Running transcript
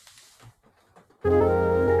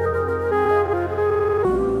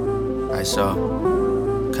Alright,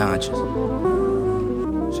 so, conscious.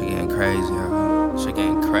 Shit getting crazy, huh? Shit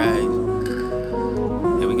getting crazy.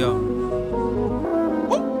 Here we go.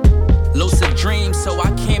 Lucid dreams, so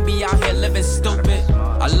I can't be out here living stupid.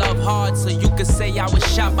 I love hard, so you could say I was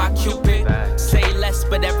shot by Cupid. Say less,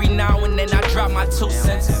 but every now and then I drop my 2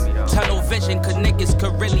 cents. Tunnel vision, cause niggas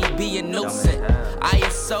could really be a nuisance.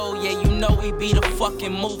 ISO, yeah, you know we be the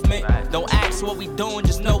fucking movement. Don't ask what we doing,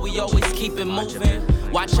 just know we always keep it moving.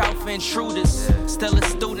 Watch out for intruders, still a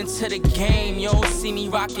student to the game. You don't see me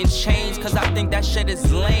rocking chains, cause I think that shit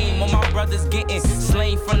is lame. All my brothers getting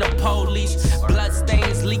slain from the police. Blood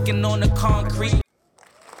stains leaking on the concrete.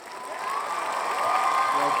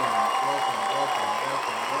 Welcome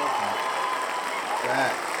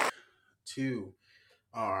back to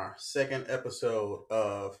our second episode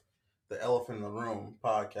of the Elephant in the Room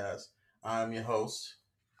podcast. I'm your host,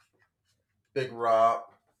 Big Rob.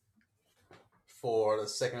 For the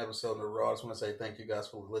second episode of the Raw, I just want to say thank you guys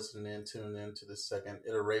for listening in, tuning in to the second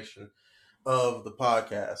iteration of the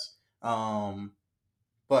podcast.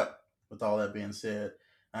 But with all that being said,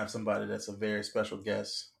 I have somebody that's a very special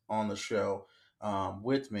guest on the show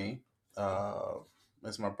with me.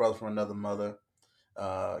 It's my brother from another mother,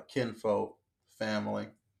 kinfolk, family,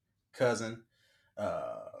 cousin.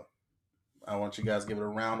 I want you guys to give it a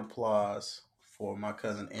round of applause for my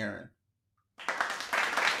cousin Aaron.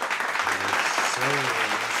 Thank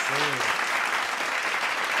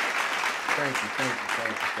you.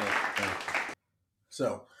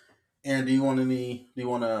 So, Aaron, do you want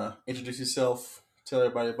to introduce yourself? Tell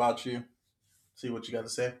everybody about you. See what you got to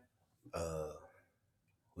say. Well,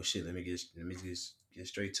 shit. Let me get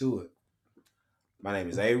straight to it. My name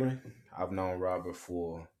is Aaron. I've known Robert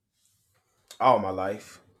for all my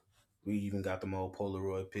life. We even got them old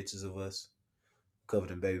Polaroid pictures of us covered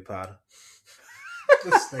in baby powder.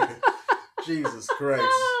 This nigga, Jesus Christ.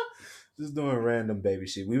 Just doing random baby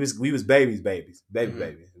shit. We was babies.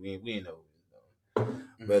 Baby. We ain't know.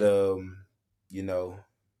 Mm-hmm. But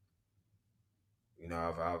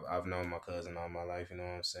I've known my cousin all my life. You know what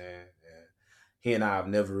I'm saying? And he and I have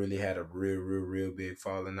never really had a real big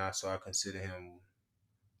falling out. So I consider him,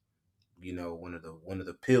 one of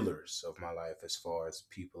the pillars of my life as far as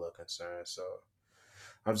people are concerned. So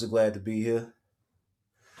I'm just glad to be here.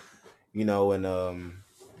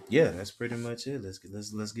 Yeah, that's pretty much it. Let's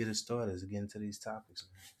get it started. Let's get into these topics.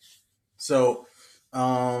 So,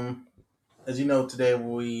 as you know, today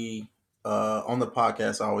we on the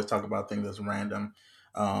podcast I always talk about things that's random,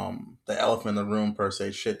 the elephant in the room per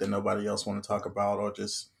se, shit that nobody else want to talk about, or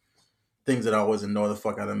just things that always annoy the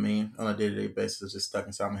fuck out of me on a day-to-day basis. It's just stuck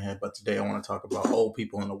inside my head. But today I want to talk about old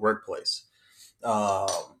people in the workplace.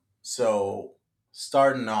 So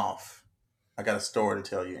starting off, I got a story to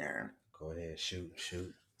tell you, Aaron. Go ahead, shoot.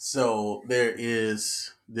 So there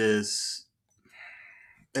is this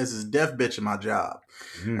deaf bitch in my job.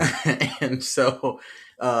 And so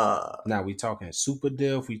now we talking super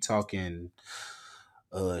deaf, we talking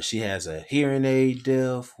she has a hearing aid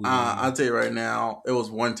deaf. I'll tell you right now, it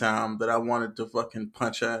was one time that I wanted to fucking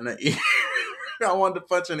punch her in the ear. I wanted to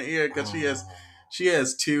punch her in the ear because she has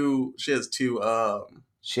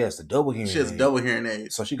the double hearing aid. She has a double hearing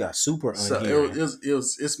aid. So she got super unhearing. So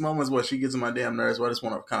it's moments where she gets in my damn nerves where I just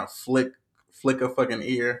want to kind of flick her fucking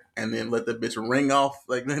ear and then let the bitch ring off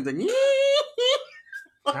like that.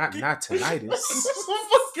 Not tinnitus.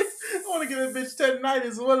 I want to get that bitch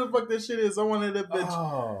tinnitus. What the fuck that shit is? I wanted that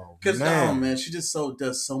bitch. Because man, she just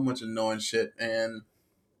does so much annoying shit, and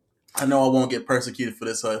I know I won't get persecuted for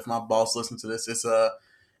this. If my boss listens to this,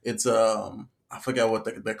 it's I forgot what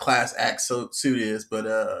the class act suit is, but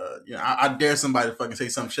I dare somebody to fucking say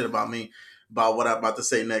some shit about me, about what I'm about to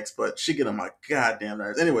say next, but she get on my goddamn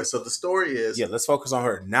nerves. Anyway, so the story is... Yeah, let's focus on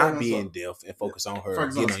her not being deaf and focus on her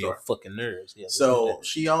getting on your fucking nerves. Yeah, so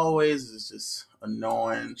she always is just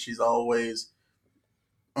annoying. She's always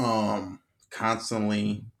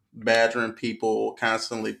constantly badgering people,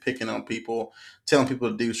 constantly picking on people, telling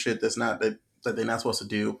people to do shit that they're not supposed to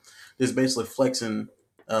do. Just basically flexing...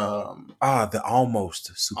 the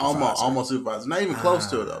almost supervisor. Almost supervisor. Not even close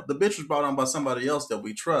to it though. The bitch was brought on by somebody else that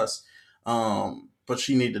we trust. But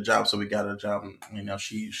she needed a job, so we got her a job. And,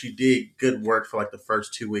 she did good work for like the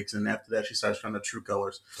first 2 weeks, and after that, she started showing her true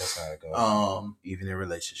colors. That's how it goes. Even in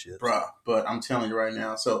relationships, bruh. But I'm telling you right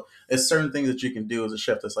now, so it's certain things that you can do as a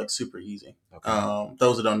chef that's like super easy. Okay.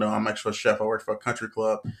 Those that don't know, I'm actually a chef. I work for a country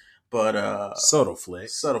club, but subtle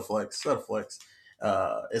flex.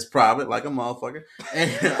 It's private like a motherfucker.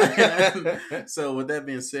 And so with that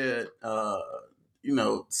being said,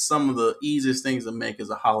 some of the easiest things to make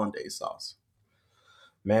is a hollandaise sauce.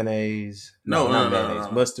 Mayonnaise. No, No, no, not no, no, mayonnaise. no,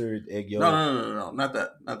 no. Mustard, egg No, yolk. no, no, no, no, not that,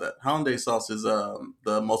 not that. Hollandaise sauce is the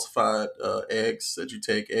emulsified eggs that you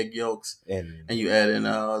take, egg yolks, And and you add in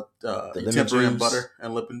the you lemon temper in juice. butter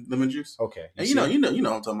and lemon juice. Okay. And See? you know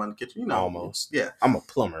what I'm talking about in the kitchen. You know, Almost. yeah. I'm a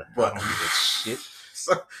plumber. But I don't do that shit.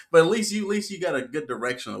 so, but at least you got a good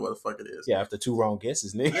direction of what the fuck it is. Yeah, after 2 wrong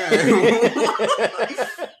guesses, nigga. Yeah.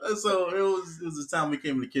 So it was the time we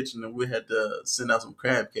came in the kitchen and we had to send out some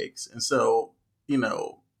crab cakes, and so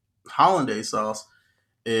hollandaise sauce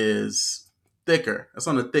is thicker. It's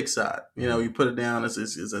on the thick side. You put it down. It's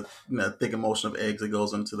a thick emulsion of eggs that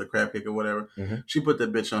goes into the crab cake or whatever. Mm-hmm. She put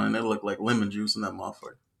that bitch on, and it looked like lemon juice in that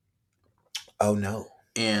motherfucker. Oh no!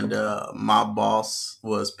 And my boss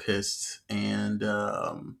was pissed and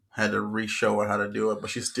had to re-show her how to do it, but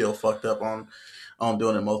she still fucked up on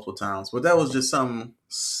doing it multiple times. But that was just something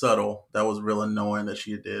subtle that was real annoying that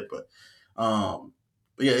she did. But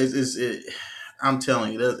yeah, I'm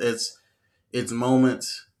telling you, it's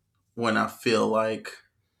moments when I feel like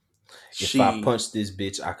if I punch this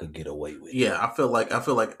bitch, I could get away with it. Yeah, I feel like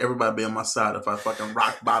everybody be on my side if I fucking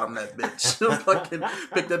rock bottom that bitch, fucking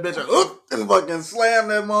pick that bitch up and fucking slam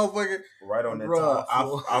that motherfucker right on that bro. top.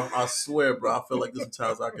 I swear, bro. I feel like there's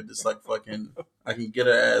sometimes I could just like fucking I can get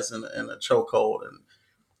her ass in a chokehold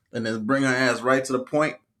and then bring her ass right to the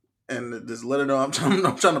point and just let her know I'm trying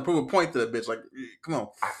to prove a point to that bitch. Like, come on,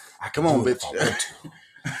 come on, bitch.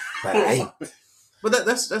 But I ain't. But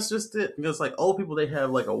that's just it. Because like old people, they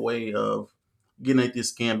have like a way of getting at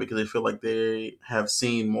this scam because they feel like they have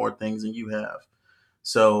seen more things than you have.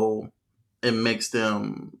 So it makes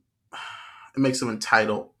them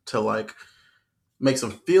entitled to like makes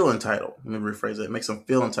them feel entitled. Let me rephrase that. It makes them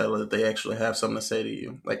feel entitled that they actually have something to say to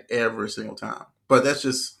you like every single time. But that's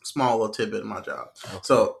just small little tidbit of my job. Okay.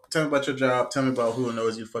 So tell me about your job. Tell me about who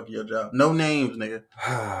knows you fucking your job. No names, nigga.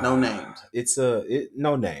 No names. It's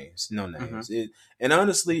no names. Mm-hmm. And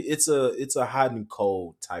honestly, it's a hot and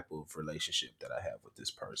cold type of relationship that I have with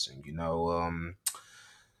this person.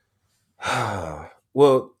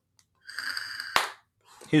 Well,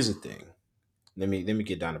 here's the thing. Let me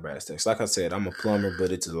get down to brass tacks. Like I said, I'm a plumber,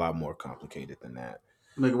 but it's a lot more complicated than that.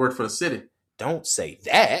 Nigga work for the city. Don't say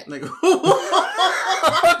that. Nigga.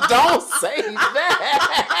 Don't say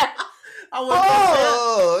that.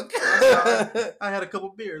 I had a couple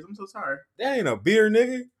beers. I'm so sorry. That ain't a beer,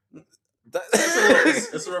 nigga.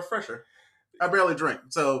 It's a refresher. I barely drink,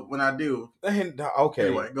 so when I do,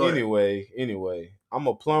 okay. Anyway, I'm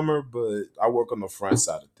a plumber, but I work on the front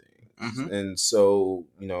side of things, mm-hmm. And so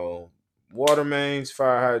water mains,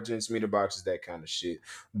 fire hydrants, meter boxes, that kind of shit,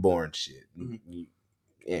 boring shit. Mm-hmm.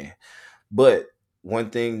 Yeah, but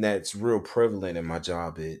one thing that's real prevalent in my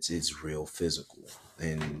job is it's real physical.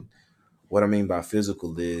 And what I mean by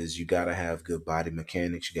physical is you got to have good body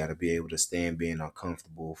mechanics. You got to be able to stand being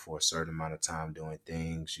uncomfortable for a certain amount of time doing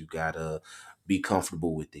things. You got to be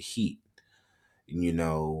comfortable with the heat.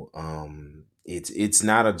 It's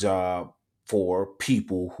not a job for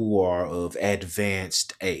people who are of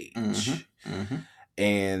advanced age. Mm-hmm. Mm-hmm.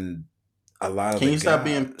 And a lot of Can you stop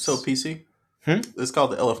being so PC? It's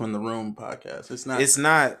called the Elephant in the Room podcast. It's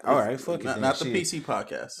not. All right. Fuck it. Not the PC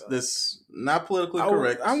podcast. This not politically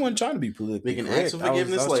correct. I wasn't trying to be politically correct. We can ask for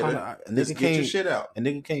forgiveness later. Just get your shit out. A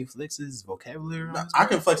nigga can't flex his vocabulary. No, I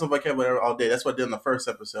can flex my vocabulary all day. That's what I did in the first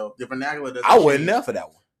episode. The vernacular doesn't I wasn't there for that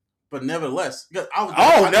one. But nevertheless,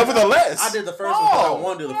 nevertheless, I did the first one because I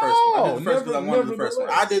wanted to do the first one. I did the first because I wanted to do the first one.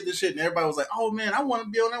 I did this shit, and everybody was like, "Oh man, I want to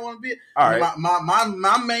be on. I want to be." All right.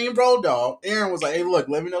 My main road dog, Aaron, was like, "Hey, look,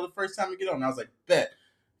 let me know the first time you get on." And I was like, "Bet."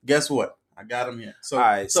 Guess what? I got him here. So, all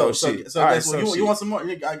right. So guess what? You want some more?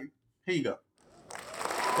 Here you go.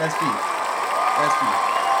 That's for you. All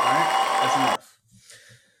right. That's enough.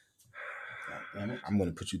 Damn it. I'm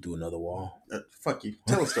gonna put you through another wall. Fuck you.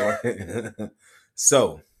 Tell a story.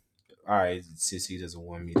 So. All right, since he doesn't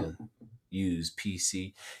want me to use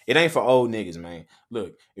PC, it ain't for old niggas, man.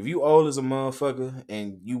 Look, if you old as a motherfucker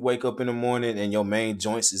and you wake up in the morning and your main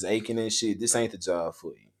joints is aching and shit, this ain't the job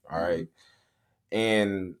for you. All right.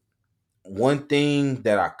 And one thing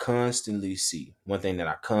that I constantly see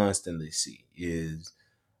is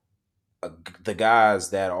the guys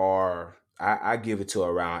that are, I give it to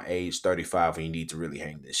around age 35 when you need to really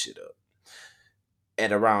hang this shit up.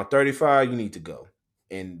 At around 35, you need to go.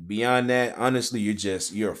 And beyond that, honestly,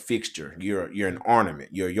 you're a fixture. You're an ornament.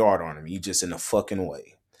 You're a yard ornament. You're just in the fucking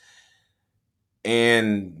way.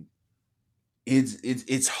 And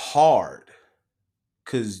it's hard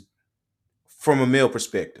because from a male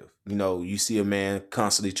perspective, you see a man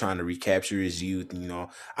constantly trying to recapture his youth. And,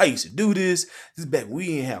 I used to do this. This is back when we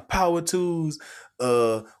didn't have power tools. We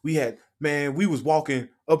was walking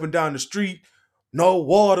up and down the street. no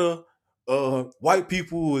water. White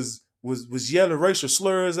people was yelling racial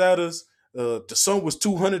slurs at us. The sun was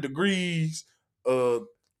 200 degrees. The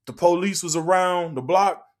police was around the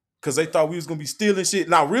block because they thought we was gonna be stealing shit.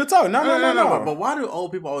 Now, real talk, no. But why do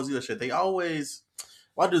old people always do that shit?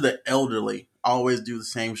 Why do the elderly always do the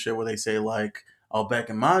same shit where they say like, oh, back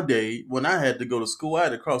in my day when I had to go to school, I had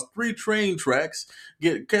to cross 3 train tracks,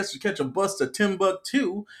 catch a bus to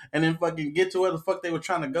Timbuktu, and then fucking get to where the fuck they were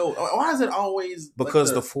trying to go. Why is it always because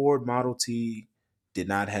like the Ford Model T did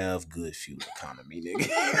not have good fuel economy, nigga.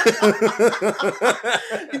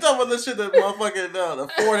 You talking about the shit that motherfucking the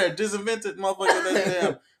Ford had just invented,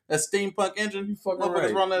 motherfucking that steampunk engine? You fucking Motherfuckers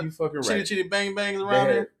right. run that You fucking right. chitty bang bangs around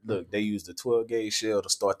there. Look, they used a 12-gauge shell to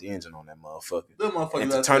start the engine on that motherfucker. Them motherfuckers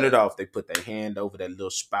And to turn it off, they put their hand over that little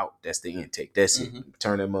spout. That's the intake. That's it.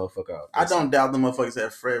 Turn that motherfucker off. I don't doubt the motherfuckers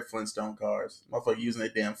have Fred Flintstone cars. Motherfuckers using their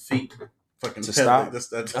damn feet. Fucking to stop.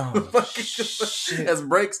 As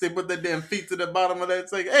brakes, they put their damn feet to the bottom of that.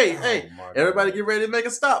 It's like, hey, everybody get ready to make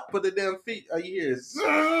a stop. Put their damn feet. All you hear is.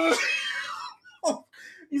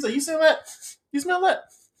 He's like, you smell that? You smell that?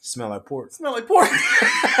 Smell like pork. Smell like pork.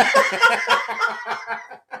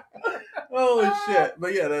 Holy shit!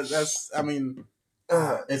 But yeah, that's. I mean,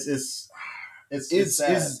 it's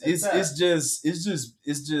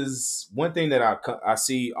just one thing that I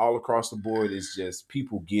see all across the board is just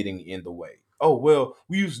people getting in the way. Oh well,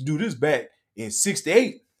 we used to do this back in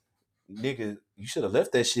 '68, nigga. You should have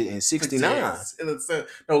left that shit in '69.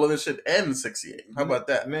 No, let this shit end in '68. How about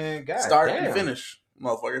that, man? God, start damn. and finish,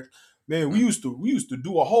 motherfucker. Man, we used to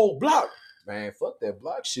do a whole block. Man, fuck that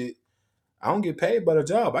block shit. I don't get paid by the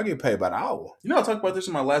job. I get paid by the hour. You know, I talked about this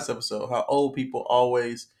in my last episode. How old people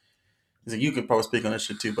always. You could probably speak on this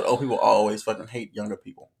shit too, but old people always fucking hate younger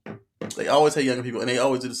people. They always hate younger people, and they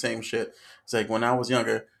always do the same shit. It's like when I was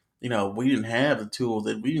younger, you know, we didn't have the tools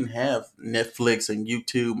that we didn't have Netflix and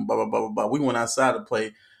YouTube and blah blah blah blah blah. We went outside to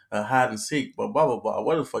play hide and seek, blah blah blah blah.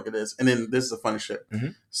 What the fuck it is? And then this is the funny shit. Mm-hmm.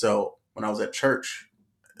 So when I was at church,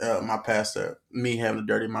 my pastor, me having a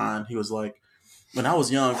dirty mind, he was like, when I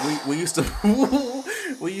was young, we used to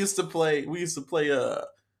play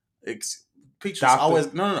Peaches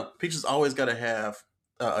always got to have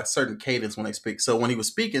a certain cadence when they speak. So when he was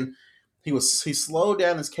speaking, he slowed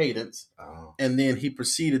down his cadence, and then he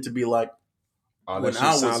proceeded to be like, "When I was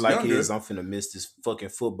sound like younger, I'm finna miss this fucking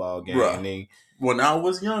football game." Bruh, when I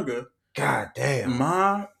was younger, god damn,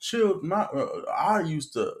 I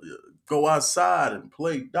used to go outside and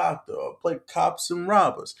play doctor or play cops and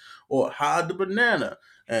robbers or hide the banana,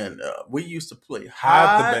 and we used to play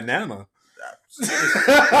hide the banana. Just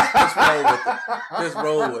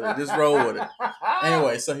roll with it.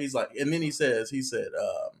 Anyway, so he's like, and then he said,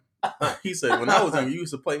 when I was young, you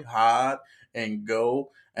used to play hide and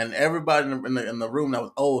go, and everybody in the room that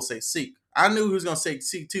was old say seek. I knew he was gonna say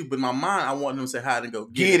seek too, but in my mind, I wanted him to say hide and go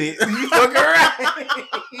get it. You fucking right.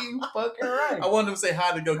 You fucking right. I wanted him to say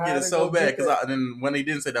hide and go get it so bad because then when he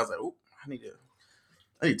didn't say that, I was like, oh, I need to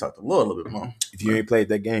talk to Lord a little bit more. If you ain't played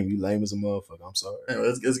that game, you lame as a motherfucker. I'm sorry.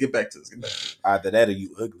 Anyway, let's get back to this. Either that or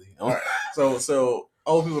you ugly. All right. So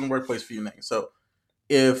old people in the workplace for you next. So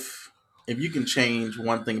if you can change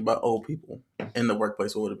one thing about old people in the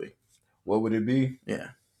workplace, what would it be? What would it be?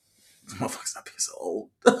 Yeah. This motherfucker's not being so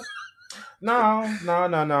old. No.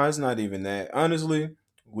 It's not even that. Honestly,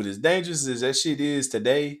 with as dangerous as that shit is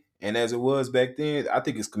today and as it was back then, I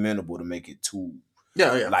think it's commendable to make it too.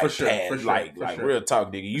 Yeah, like for sure. Real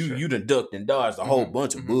talk, nigga. You done ducked and dodged a whole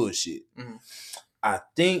bunch of bullshit. Mm-hmm. I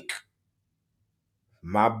think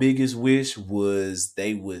my biggest wish was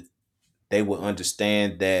they would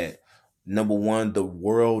understand that, number one, the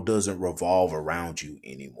world doesn't revolve around you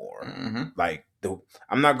anymore. Mm-hmm. Like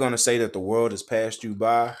I'm not gonna say that the world has passed you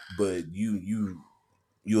by, but you're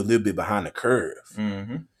a little bit behind the curve.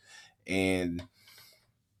 Mm-hmm. And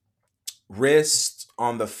rest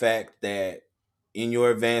on the fact that in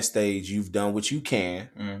your advanced stage, you've done what you can.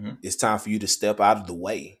 Mm-hmm. It's time for you to step out of the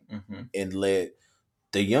way and let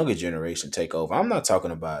the younger generation take over. I'm not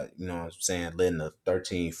talking about, you know what I'm saying, letting a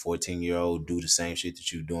 13, 14-year-old do the same shit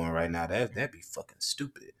that you're doing right now. That'd be fucking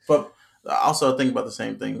stupid. But also I think about the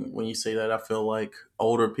same thing when you say that. I feel like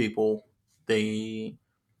older people,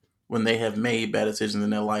 when they have made bad decisions in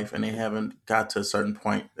their life and they haven't got to a certain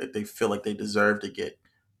point that they feel like they deserve to get,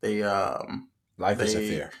 life isn't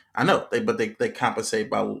fair. I know, but they compensate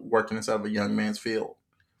by working inside of a young man's field.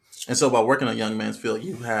 And so by working in a young man's field,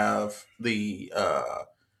 you have the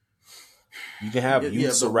you can have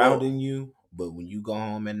youth surrounding you, but when you go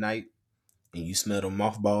home at night and you smell the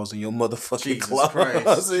mothballs in your motherfucking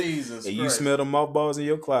closet, you smell the mothballs in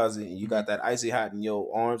your closet, and you got that icy hot in your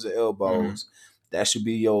arms and elbows, That should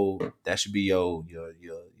be your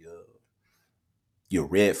your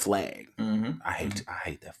red flag. Mm-hmm. I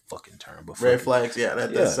hate that fucking term. But Red flags,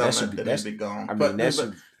 that's something that needs to be gone. I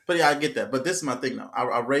mean, but yeah, I get that. But this is my thing though.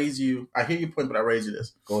 I raise you. I hear your point, but I raise you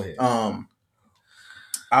this. Go ahead.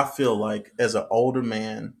 I feel like as an older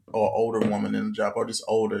man or older woman in a job, or just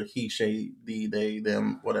older, he, she, they,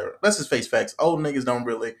 them, whatever. Let's just face facts. Old niggas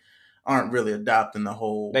aren't really adopting the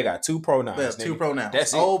whole. They got two pronouns. They have two pronouns.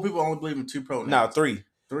 That's it. Old people only believe in two pronouns. No, three.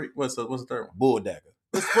 What's the third one? Bulldagger.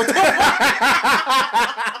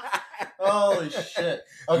 Holy shit.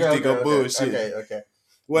 Okay, you think I'm bullshit. Okay.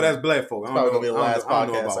 Well, that's black folk. It's probably gonna be the last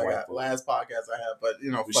podcast I got. Last podcast I have, but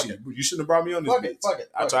fuck it. You shouldn't have brought me on this. Fuck it.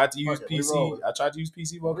 I tried to use PC. I tried to use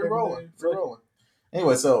PC vocabulary. We're rolling.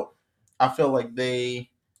 Anyway, so I feel like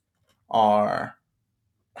they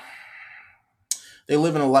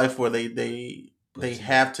live in a life where they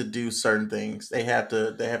have to do certain things. They have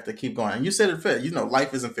to keep going. And you said it fair.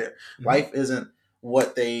 Life isn't fair. Mm-hmm. Life isn't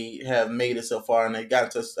what they have made it so far, and they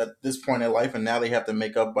got to at this point in life, and now they have to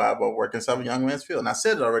make up by working some young man's field. And I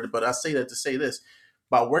said it already, but I say that to say this: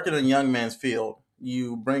 by working in a young man's field,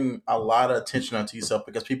 you bring a lot of attention onto yourself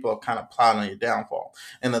because people are kind of plotting on your downfall.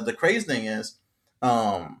 And the crazy thing is,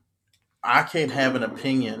 I can't have an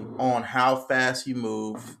opinion on how fast you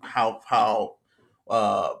move, how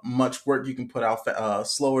much work you can put out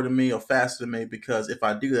slower than me or faster than me, because if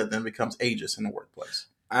I do that, then it becomes ageist in the workplace.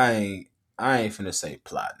 I ain't finna say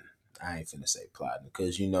plotting.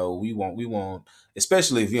 Because we want,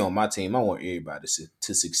 especially if you're on my team, I want everybody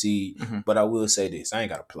to succeed. Mm-hmm. But I will say this: I ain't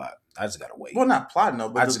got to plot. I just gotta wait. Well, not plotting, no.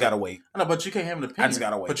 But I just gotta wait. No, but you can't have an opinion. I just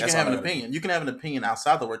gotta wait. But you can have an opinion. You can have an opinion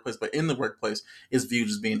outside the workplace, but in the workplace, it's viewed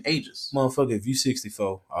as being ageist. Motherfucker, if you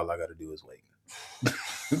 64, all I gotta do is wait.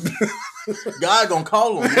 God gonna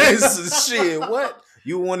call him. Shit, what?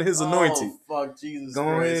 You wanted his anointing. Oh, fuck, Jesus Go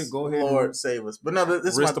Christ. ahead. Lord, save us. But no,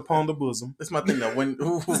 this rest upon the bosom. That's my thing, though. When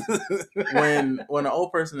an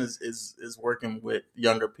old person is working with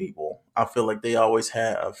younger people, I feel like they always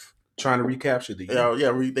have... Trying to recapture the youth.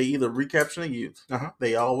 Yeah, they either recapture the youth. Uh-huh.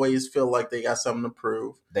 They always feel like they got something to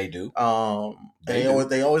prove. They do. They always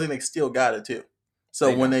think they still got it, too.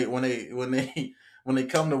 So when they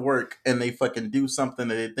come to work and they fucking do something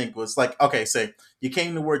that they think was like, okay, say you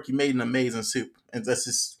came to work, you made an amazing soup, and let's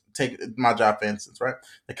just take my job for instance, right?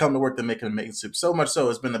 They come to work, they make an amazing soup. So much so,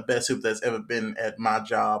 it's been the best soup that's ever been at my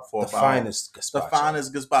job for the finest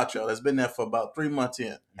gazpacho that's been there for about 3 months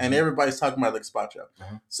in, and everybody's talking about the gazpacho.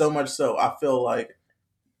 So much so, I feel like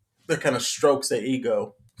that kind of strokes their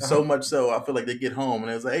ego. So much so, I feel like they get home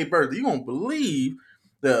and it's like, hey, Bertha, you won't believe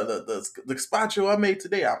the gazpacho I made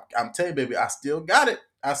today. I'm telling you, baby, I still got it.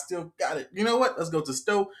 You know what? Let's go to the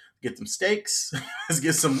stove, get some steaks, let's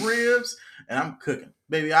get some ribs, and I'm cooking.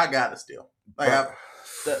 Baby, I got it still. Like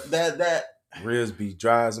that ribs be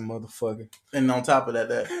dry as a motherfucker. And on top of that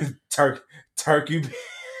turkey be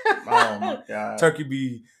oh my God. Turkey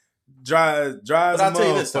be dry as a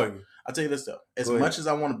motherfucker. I'll tell you this though. As much as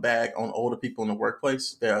I want to bag on older people in the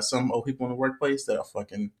workplace, there are some old people in the workplace that are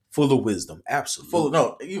fucking full of wisdom.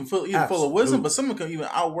 Absolutely. Full of wisdom, but some can even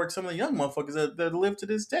outwork some of the young motherfuckers that live to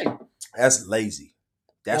this day. That's lazy.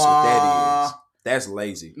 That's what that is. That's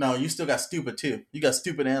lazy. No, you still got stupid too. You got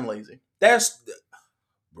stupid and lazy.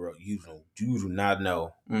 Bro, you do not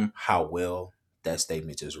know how well that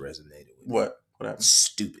statement just resonated with me. What happened?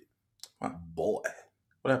 Stupid. Boy.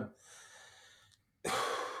 What happened?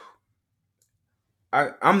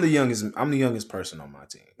 I'm the youngest person on my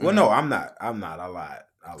team. Well, no, I'm not. I lied.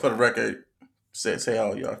 For the record, say how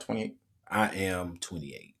old you are. 28. I am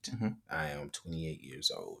 28. Mm-hmm. I am 28 years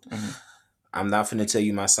old. Mm-hmm. I'm not finna tell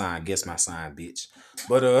you my sign. Guess my sign, bitch.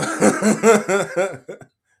 But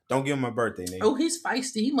don't give him my birthday, nigga. Oh, he's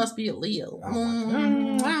feisty. He must be a Leo. I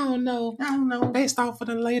don't know. Based off of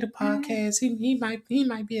the later podcast, he might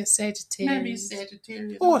be a Sagittarius.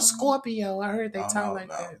 Or a Scorpio. I heard they talk like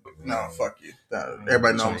that. No, fuck you.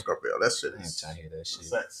 Everybody knows I'm a Scorpio. That shit is... I ain't trying to hear that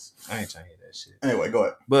shit. I ain't trying to hear that shit. Anyway, go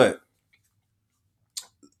ahead. But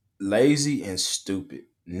lazy and stupid.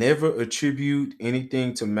 Never attribute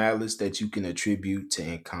anything to malice that you can attribute to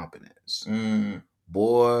incompetence.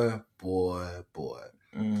 Boy.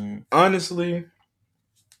 Honestly,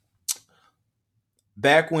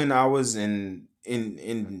 back when I was in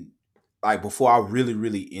like before I really,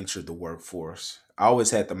 really entered the workforce, I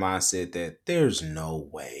always had the mindset that there's no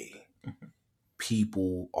way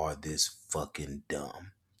people are this fucking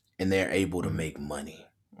dumb and they're able to make money.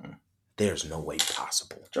 There's no way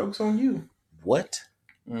possible. Joke's on you. What?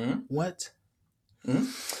 Mm-hmm. What?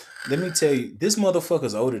 Mm-hmm. Let me tell you, this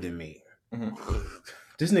motherfucker's older than me. Mm-hmm.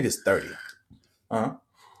 This nigga's 30.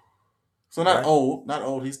 So not old. Not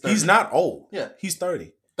old. He's 30. He's not old. Yeah. He's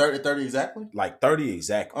 30. 30 exactly? Like 30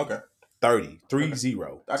 exactly. Okay. 30. 30. Okay.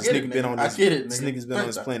 This nigga been on this. This nigga's been on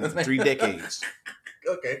this planet for 3 decades.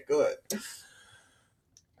 Okay, good.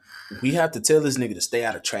 We have to tell this nigga to stay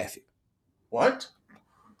out of traffic. What?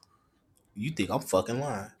 You think I'm fucking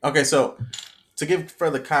lying? Okay, so to give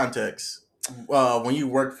further context, when you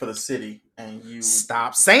work for the city and you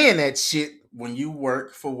stop saying that shit. When you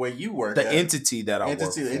work for where you work, the entity that I work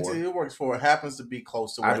for, the entity it works for happens to be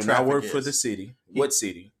close to where I do not work for the city. What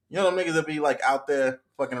city? You know them niggas that be like out there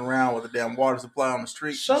fucking around with a damn water supply on the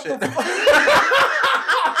street. Shut the fuck.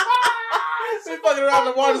 They fucking around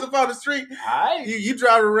the water supply on the street. You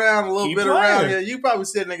drive around a little bit around here. You probably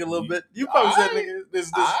said nigga a little bit. You probably said nigga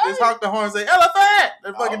this honk the horn and say elephant.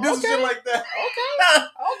 They fucking do some shit like that.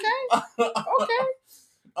 Okay.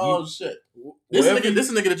 Oh shit! This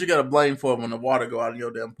nigga that you gotta blame for when the water go out of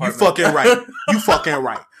your damn apartment. You fucking right. You fucking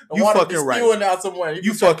right. You fucking right. Spewing out somewhere.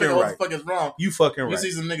 You fucking right. What the fuck is wrong? You fucking right. You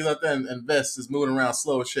see some niggas out there in vests is moving around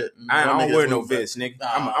slow as shit. I don't wear no vest, nigga.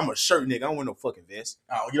 I'm a shirt nigga. I don't wear no fucking vest.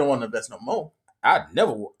 Oh, you don't want no vest no more. I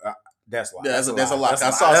never. That's a lie. Yeah, that's a lie. I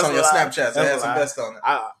saw some of your Snapchats. They had some vest on it.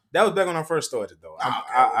 That was back when I first started though.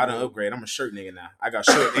 I done upgrade. I'm a shirt nigga now. I got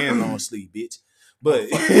shirt and long sleeve, bitch. But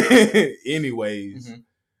anyways. Mm-hmm.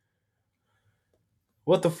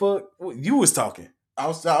 What the fuck? You was talking. I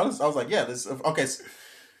was like, yeah, this okay. So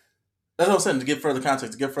that's what I'm saying. To give further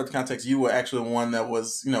context, you were actually one that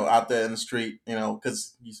was, out there in the street,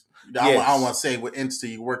 because I don't want to say what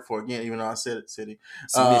entity you work for again, even though I said it, city.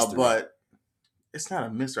 But it's not a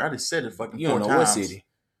mystery. I just said it fucking 4 times. You don't know what city.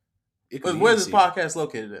 But where's this podcast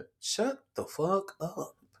located at? Shut the fuck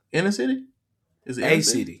up. Inner city? Is it a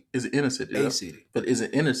city? Is it inner city? A city. But is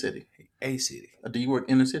it inner city? A city. Or do you work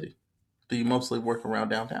inner city? Do you mostly work around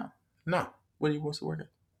downtown? No. Where do you mostly work at?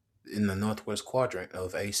 In the northwest quadrant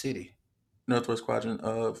of a city. Northwest quadrant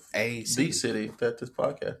of a city. The city that this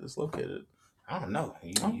podcast is located. I don't know.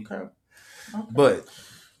 Okay. But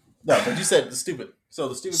you said the stupid. So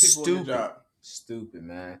the stupid people in your job. Stupid,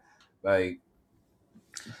 man. Like,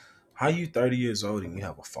 how you 30 years old and you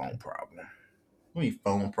have a phone problem? What do you mean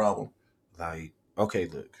phone problem? Like, okay,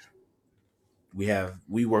 look.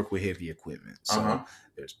 We work with heavy equipment. So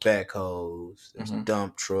there's backhoes, there's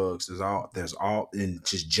dump trucks, there's all in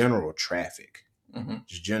just general traffic.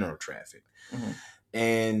 Just general traffic.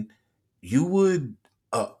 And you would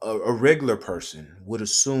a regular person would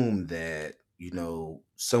assume that,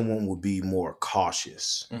 someone would be more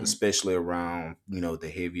cautious, especially around, the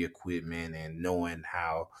heavy equipment and knowing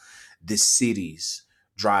how the city's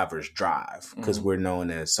drivers drive, because we're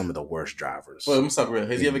known as some of the worst drivers. Well, I'm talking real.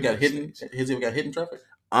 Has he ever got hit in traffic?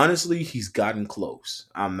 Honestly, he's gotten close.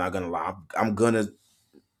 I'm not gonna lie. I'm gonna,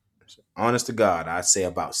 honest to God, I'd say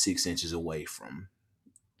about 6 inches away from.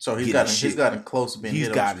 So he's gotten close to being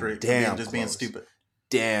hit on the street. Damn, just being stupid.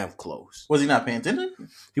 Damn close. Was he not paying attention?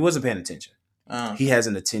 He wasn't paying attention. He has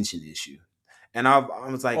an attention issue, and I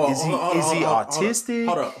was like, is he autistic?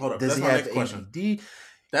 Hold up. Does he have ADD?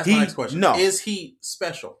 That's my next question. No. Is he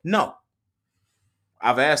special? No.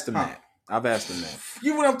 I've asked him that.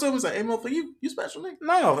 You went up to him and said, hey, motherfucker, you special, nigga?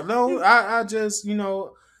 No. I just,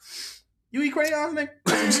 You eat crayons, nigga?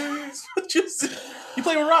 What you say? You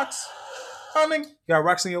play with rocks? Huh, nigga? You got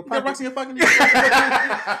rocks in your pocket? You got rocks in your pocket?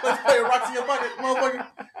 Let's play rocks in your pocket, motherfucker.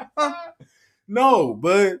 Huh? No,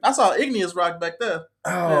 but I saw igneous rock back there.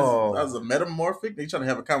 Oh, that was a metamorphic. They trying to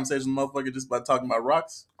have a conversation with motherfucker just by talking about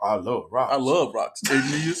rocks. I love rocks.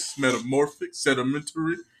 Igneous, metamorphic,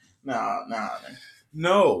 sedimentary. Nah.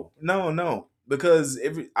 No. Because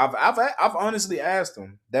I've honestly asked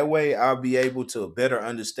him. That way I'll be able to better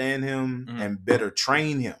understand him and better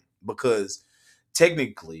train him. Because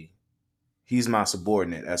technically, he's my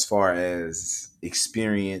subordinate as far as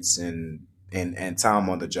experience and time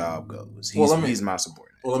on the job goes. He's my subordinate.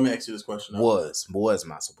 Well, let me ask you this question. Was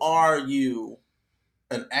my subordinate. Are you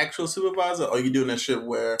an actual supervisor, or are you doing that shit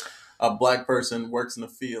where a black person works in the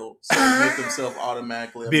field, so they make themselves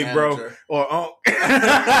automatically a big manager? Bro or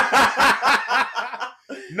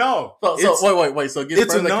No. So wait. So give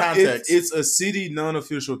further context. It's a city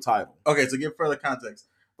non-official title. Okay, so give further context.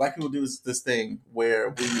 Black people do this thing where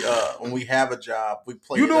we when we have a job, we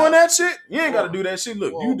play. You doing that shit? You ain't got to do that shit.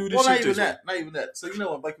 Look, you do this shit. Not even that. So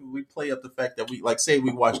what, black people, we play up the fact that we say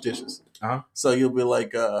we wash dishes. So you'll be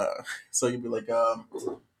like,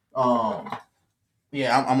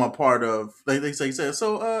 yeah, I'm a part of. They say,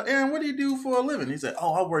 so Aaron, what do you do for a living? He said,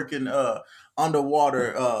 I work in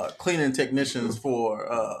underwater cleaning technicians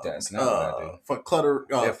for that's not what I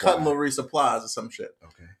do. cutlery supplies or some shit.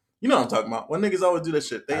 Okay. You know what I'm talking about. When niggas always do that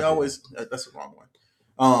shit, that's the wrong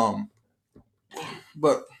one.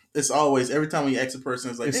 But it's always every time we ask a person,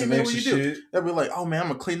 it's like, It's hey some man, what extra you do? shit. They'll be like, oh man,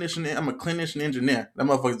 I'm a clinician engineer. That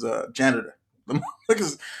motherfucker's a janitor. The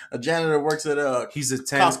motherfucker's a janitor, works at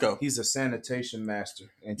Costco. He's a sanitation master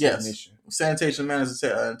and Yes, technician. sanitation manager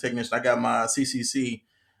and technician. I got my CCC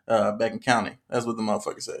back in county. That's what the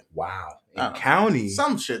motherfucker said. Wow. I In don't know. county.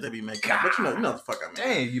 Some shit they be making, but you know what the fuck I mean.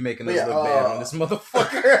 Dang, you making But us yeah, look bad on this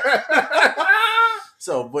motherfucker.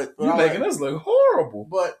 So, but You all making that- us look horrible.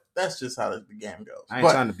 But that's just how the game goes. I ain't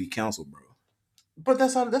trying to be counsel, bro. But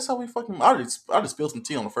that's how we fucking. I just spilled some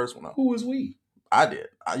tea on the first one though. Who is we? I did.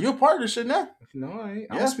 You're a part of this shit now. No, I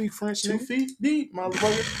ain't. I Yeah. don't speak French. 2 nigga. feet deep,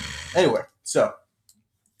 motherfucker. Anyway, so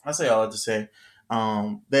I say all that to say,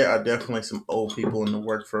 there are definitely some old people in the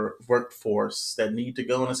workforce that need to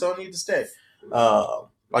go and some need to stay.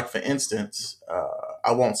 Like for instance,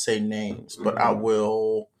 I won't say names, but I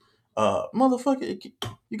will. Motherfucker,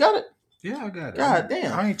 you got it. Yeah, I got it. God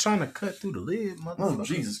damn. I ain't trying to cut through the lid, Oh motherfucker.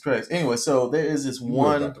 Jesus Christ. Anyway, so there is this You worried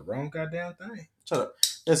one. about the wrong goddamn thing. Shut up.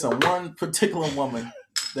 There's a one particular woman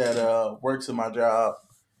that works in my job,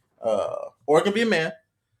 or it can be a man.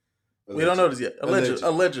 We don't know this yet.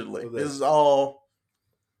 Allegedly. This is all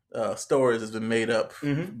stories that's been made up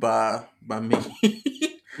Mhm. by me.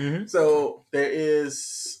 Mhm. So there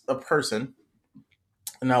is a person,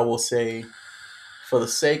 and I will say, for the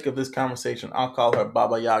sake of this conversation, I'll call her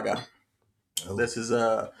Baba Yaga. Oh, This is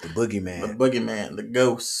the the boogeyman. boogeyman, the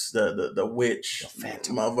ghost, the witch, The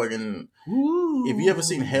phantom. motherfucking. Ooh. If you ever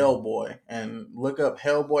seen Hellboy and look up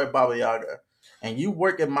Hellboy Baba Yaga, and you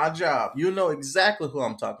work at my job, you know exactly who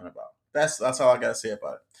I'm talking about. That's all I gotta say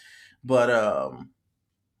about it. But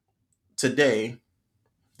today,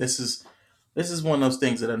 this is one of those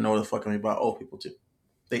things that annoy the fuck out of me about old people too.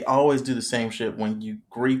 They always do the same shit when you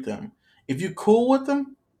greet them. If you cool with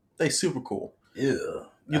them, they super cool. Ew.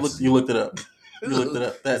 You looked it up. You looked it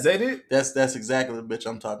up. Is that it? That's exactly the bitch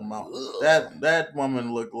I'm talking about. Ugh. That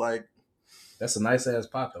woman looked like That's a nice ass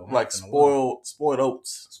pot though. like spoiled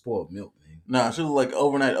oats. Spoiled milk, man. Nah, she looked like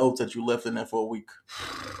overnight oats that you left in there for a week.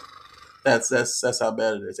 That's how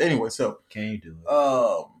bad it is. Anyway, so Can you do it?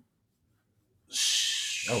 oh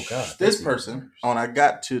God, this that's person even worse. when I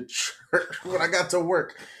got to church, when I got to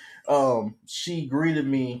work, she greeted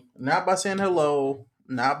me not by saying hello,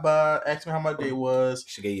 not by asking me how my day was.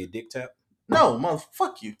 She gave you a dick tap. No, mother,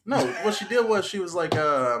 fuck you. No, what she did was she was like,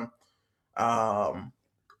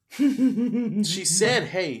 she said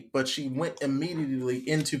hey, but she went immediately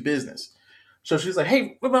into business. So she's like,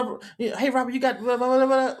 hey, hey, Robert, you got blah, blah, blah,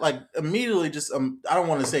 blah. Like immediately just I don't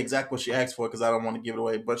want to say exactly what she asked for because I don't want to give it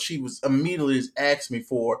away, but she was immediately just asked me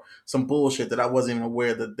for some bullshit that I wasn't even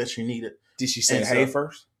aware that she needed. Did she say And hey so-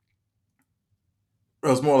 first? It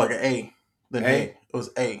was more like an A than A? A. It was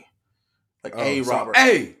A. Like A, so Robert.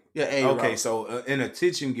 Hey. Yeah, A. Okay, Robert. so an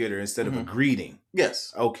attention getter instead of a Mhm. greeting.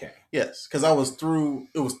 Yes. Okay. Yes, because it was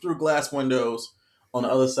through glass windows on the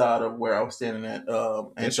other side of where I was standing at, and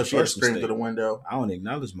That's so your she had to first scream mistake. through the window. I don't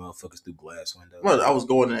acknowledge motherfuckers through glass windows. Well, I was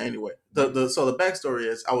going there anyway. So the backstory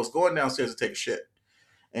is I was going downstairs to take a shit,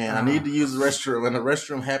 and I needed to use the restroom, and the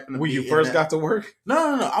restroom happened to When be you in first that- got to work?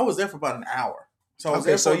 No. I was there for about an hour. So I was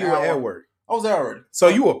Okay, there so for you an were hour. at work. I was there already. So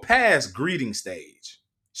you were past greeting stage.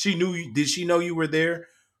 She knew you. Did she know you were there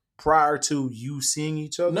prior to you seeing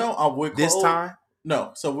each other? No, we're This closed. time?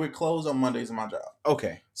 No, so we're closed on Mondays in my job.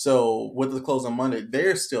 Okay. So with the close on Monday,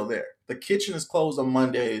 they're still there. The kitchen is closed on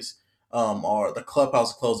Mondays, or the clubhouse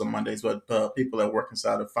is closed on Mondays. But people that work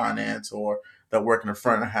inside of finance or that work in the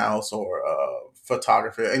front of the house or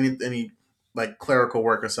photography, any like clerical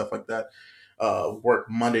work or stuff like that, work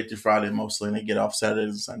Monday through Friday mostly, and they get off Saturdays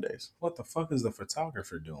and Sundays. What the fuck is the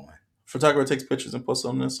photographer doing? Photographer takes pictures and puts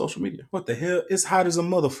them on their social media. What the hell? It's hot as a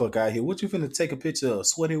motherfucker out here. What you finna take a picture of?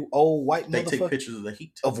 Sweaty old white They motherfucker? take pictures of the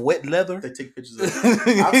heat. Of wet leather? They take pictures of.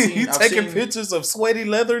 You taking pictures of sweaty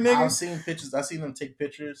leather, I've nigga? seen pictures. I've seen them take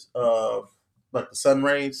pictures of like the sun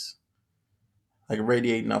rays, like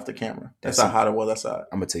radiating off the camera. That's how hot it was outside.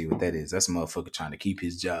 I'm gonna tell you what that is. That's a motherfucker trying to keep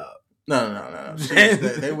his job. No.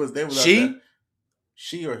 They was out She? there.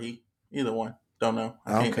 She or he, either one. Don't know.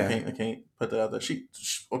 I can't put that out there.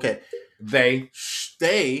 Okay. They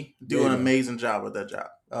They do They an do. amazing job with that job.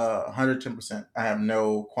 110%. I have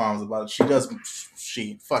no qualms about it. She does.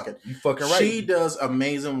 Fuck it. you fucking right. She does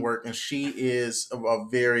amazing work, and she is a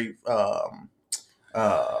very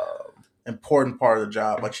important part of the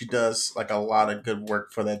job. Like she does like a lot of good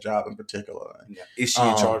work for that job in particular. Is she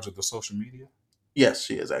in charge of the social media? Yes,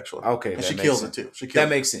 she is actually. Okay, and that she makes kills sense. it too. She kills That it.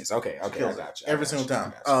 makes sense. Okay, I kills got you. every single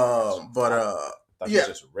time. Thought it yeah. was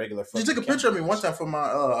just a regular. She took a picture of me one time for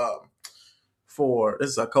my for this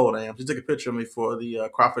is how cold I am. She took a picture of me for the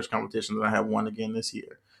crawfish competition that I have won again this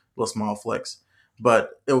year. Little small flex.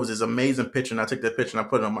 But it was this amazing picture, and I took that picture and I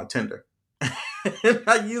put it on my Tinder. And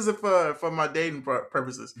I use it for my dating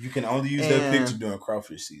purposes. You can only use that picture during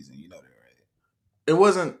crawfish season. You know that,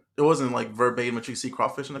 right? It wasn't like verbatim that you see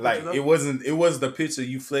crawfish in the picture. Like it was the picture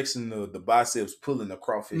you flexing the biceps, pulling the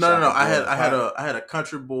crawfish. No. I had a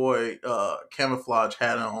country boy camouflage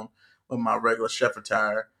hat on with my regular chef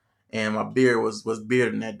attire, and my beard was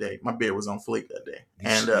bearding that day. My beard was on fleek that day.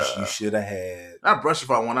 You should have had. I brushed if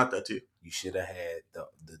I went out there too. You should have had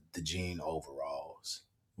the jean overalls.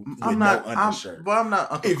 I'm not Uncle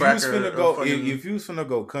if Cracker. If you was finna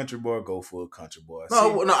go country boy, go for a country boy.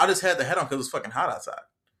 No, I just had the hat on because it was fucking hot outside.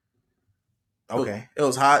 Okay. It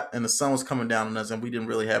was hot and the sun was coming down on us, and we didn't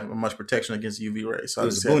really have much protection against UV rays. So it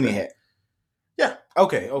was a boonie hat. Yeah.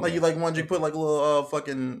 Okay. Like you like ones you put like a little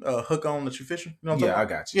fucking hook on that you fishing. You know what I'm talking about?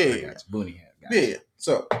 I got you. Yeah. Boonie hat. Yeah.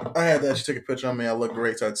 So I had that. She took a picture of me. I looked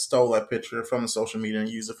great. So I stole that picture from the social media and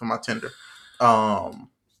used it for my Tinder.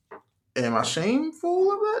 Am I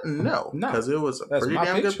shameful of that? No, because it was a pretty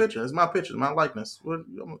damn good picture. It's my picture, my likeness. Was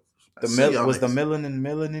the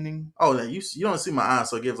melanin? Oh, yeah, you don't see my eyes,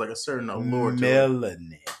 so it gives like a certain allure to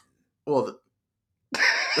melanin. Well, what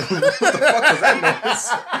the fuck was that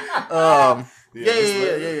noise? Yeah.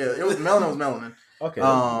 It was melanin. Okay.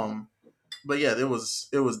 But yeah, it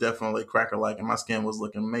was definitely cracker like, and my skin was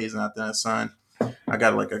looking amazing out there in the sun. I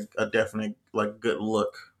got like a definite like good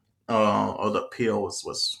look. Or the peel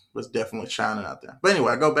was definitely shining out there. But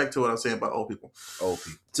anyway, I go back to what I was saying about old people.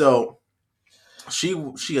 So she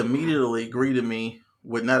immediately greeted me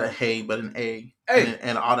with not a hey, but an A.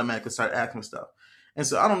 And automatically started asking me stuff. And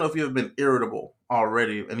so I don't know if you've ever been irritable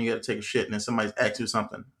already and you got to take a shit and then somebody's asked you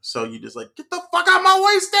something. So you just like, get the fuck out of my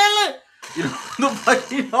way, Stanley! You know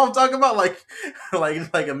what I'm talking about? Like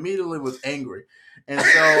immediately was angry. And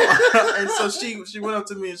so she went up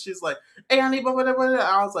to me and she's like, hey, I need whatever.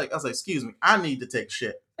 I was like, excuse me, I need to take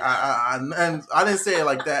shit. And I didn't say it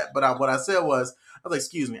like that, but what I said was, I was like,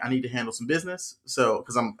 excuse me, I need to handle some business. So,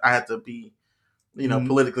 because I had to be,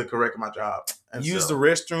 politically correct in my job. And use the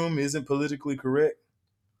restroom isn't politically correct.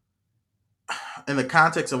 In the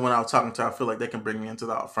context of when I was talking to her, I feel like they can bring me into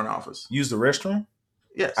the front office. Use the restroom?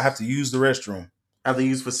 Yes. I have to use the restroom. I have to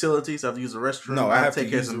use facilities. I have to use the restroom. No, I have to take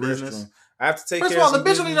to care use of some the business. Restroom. I have to take First care of all, some the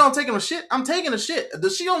bitch don't business. need to know I'm taking a shit. I'm taking a shit.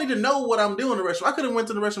 She don't need to know what I'm doing in the restroom. I could have went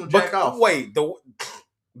to the restroom and jack off. Wait,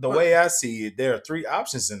 the way I see it, there are 3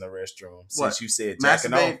 options in the restroom. Since you said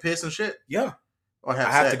jacking masturbate, off. piss, and shit? Yeah. Or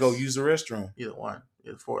I have to go use the restroom. Either one.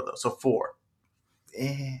 Either 4 though. So 4.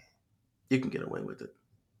 Eh. You can get away with it.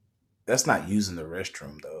 That's not using the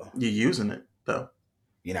restroom though. You're using it though.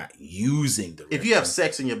 You're not using the restroom. If you have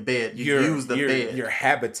sex in your bed, you use the bed. You're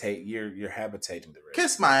habitating the restroom.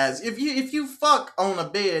 Kiss my ass. If you fuck on a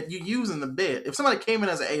bed, you're using the bed. If somebody came in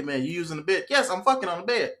as an amen, you're using the bed. Yes, I'm fucking on the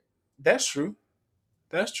bed. That's true.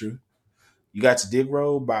 You got your dick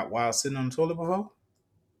rolled while sitting on the toilet before?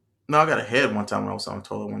 No, I got a head one time when I was on the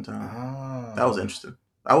toilet one time. Oh. That was interesting.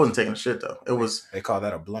 I wasn't taking a shit though. It was. They call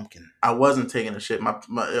that a blumpkin. I wasn't taking a shit.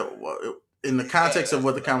 In the context of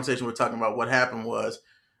what the conversation we're talking about, what happened was,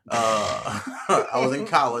 I was in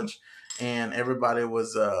college and everybody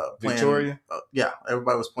was playing. Victoria? Yeah,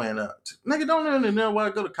 everybody was playing. Nigga, don't even know where I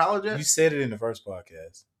go to college at. You said it in the first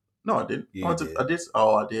podcast. No, I didn't. Yeah, I did.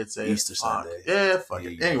 Oh, I did say Easter Sunday. Yeah, fuck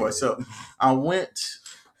it. Anyway, so I went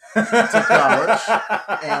to college,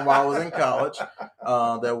 and while I was in college,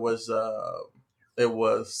 there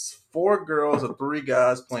was 4 girls or 3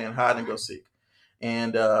 guys playing hide and go seek,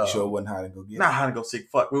 and sure it wasn't hide and go get it. Not hide and go seek.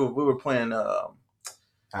 Fuck, we were playing hide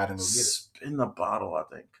and go get it. Spin the bottle, I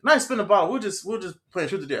think. Not spin the bottle. We're just playing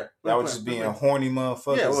shoot the dare. That was just being horny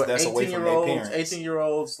motherfuckers. Yeah, that's away from their parents.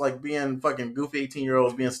 18-year-olds like being fucking goofy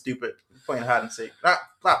 18-year-olds being stupid, playing hide and seek. Not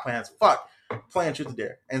playing playing truth or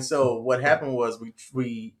dare. And so what happened was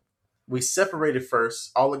we separated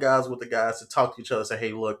first, all the guys with the guys to talk to each other, say,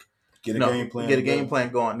 hey, look, get a game plan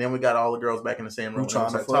going. Then we got all the girls back in the same room.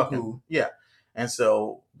 Trying to talking. Who? Yeah. And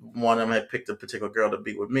so one of them had picked a particular girl to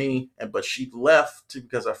be with me, but she left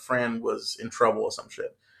because her friend was in trouble or some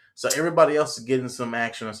shit. So everybody else is getting some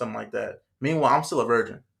action or something like that. Meanwhile, I'm still a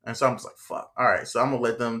virgin. And so I'm just like, fuck. All right. So I'm going to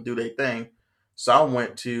let them do their thing. So I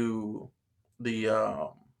went to the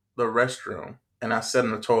restroom and I sat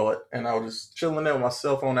in the toilet and I was just chilling there with my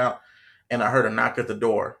cell phone out and I heard a knock at the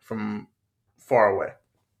door from far away.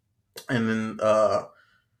 And then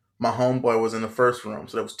my homeboy was in the first room.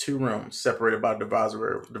 So there was 2 rooms separated by a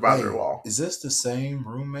divisory wall. Is this the same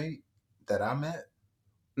roommate that I met?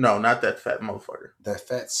 No, not that fat motherfucker. That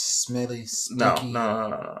fat, smelly, stinky? No.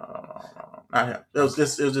 Not him. It was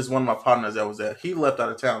just one of my partners that was there. He left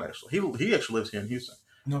out of town, actually. He actually lives here in Houston.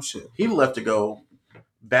 No shit. He left to go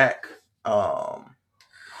back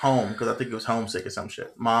home because I think he was homesick or some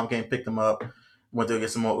shit. Mom came picked him up, went to get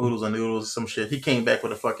some more oodles and noodles, some shit. He came back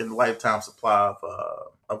with a fucking lifetime supply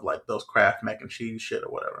of like those Kraft mac and cheese shit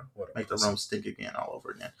or whatever. Make the room stink again all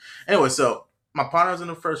over again. Anyway, so my partner's in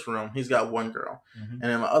the first room. He's got one girl, and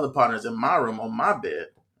then my other partner's in my room on my bed.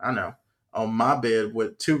 I know, on my bed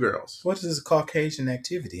with two girls. What is Caucasian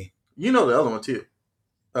activity? You know the other one too.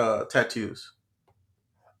 Tattoos.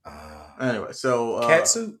 Anyway, so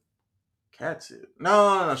catsuit. Catsuit.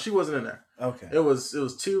 No, she wasn't in there. Okay. It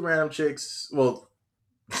was two random chicks. Well,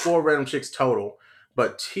 4 random chicks total.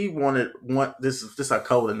 But he wanted one. This is how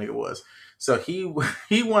cold the nigga was. So he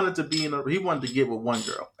wanted to be he wanted to get with one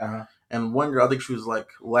girl. And one girl, I think she was like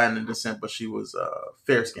Latin in descent, but she was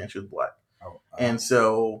fair skinned. She was black. And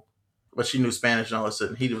so, but she knew Spanish and all of a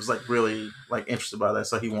sudden he was like really like interested by that.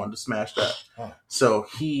 So he wanted to smash that. So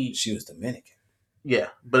she was Dominican. Yeah,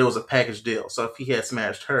 but it was a package deal. So if he had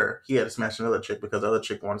smashed her, he had to smash another chick because the other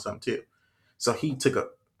chick wanted something too. So he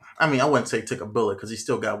took I wouldn't say took a bullet because he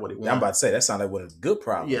still got what he wanted. I'm about to say that sounded like one of the good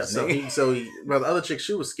problems. Yeah, so but the other chick,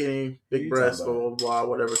 she was skinny, big breasts, blah, blah, blah,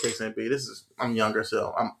 whatever the case may be. I'm younger,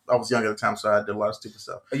 so I was younger at the time, so I did a lot of stupid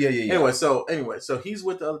stuff. Yeah. Anyway, so he's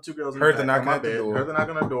with the other two girls. Heard the knock on the door. Heard the knock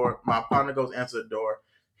on the door. My partner goes answer the door.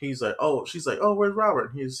 He's like, oh, she's like, oh, where's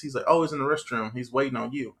Robert? He's like, oh, he's in the restroom. He's waiting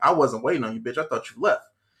on you. I wasn't waiting on you, bitch. I thought you left.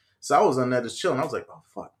 So I was on there just chilling. I was like, oh,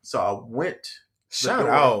 fuck. So I went. Shout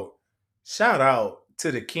out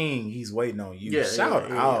to the king. He's waiting on you. Yeah,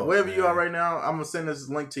 Shout out. Wherever you are right now, I'm going to send this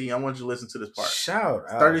link to you. I want you to listen to this part. Shout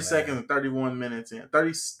out. 30 seconds and 31 minutes in.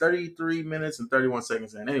 33 minutes and 31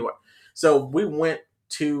 seconds in. Anyway, so we went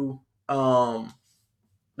to,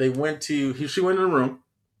 she went in the room.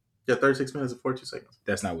 Yeah, 36 minutes and 42 seconds.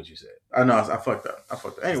 That's not what you said. I know. I fucked up.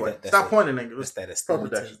 Anyway, stop pointing, nigga. That's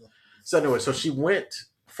that. So anyway, so she went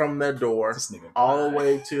from their door all the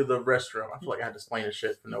way to the restroom. I feel like I had to explain this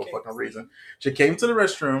shit for no fucking reason. She came to the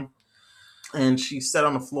restroom and she sat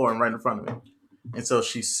on the floor and right in front of me. And so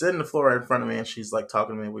she's sitting on the floor right in front of me and she's like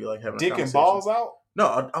talking to me. We like having dick a conversation. and balls out?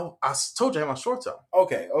 No, I told you I had my shorts on.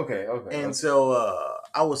 Okay. And so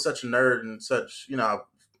I was such a nerd and such,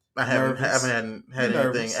 I haven't had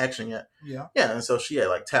anything action yet. Yeah. And so she had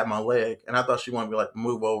like tapped my leg, and I thought she wanted me to like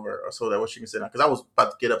move over or so that she can sit down because I was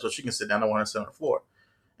about to get up so she can sit down. I want her to sit on the floor.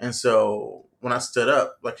 And so when I stood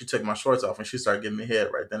up, like she took my shorts off and she started giving me head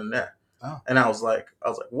right then and there. Oh. And I was like,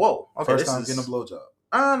 whoa. Okay, first time getting a blowjob.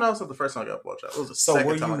 No, it's not the first time I got a blowjob. It was the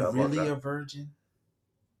second time I got a blowjob. So were you really a virgin?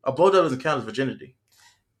 A blowjob doesn't count as virginity.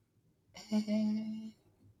 Can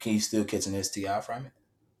you still catch an STI from it?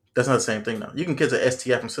 That's not the same thing, though. You can catch an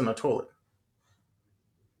STI from sitting on the toilet.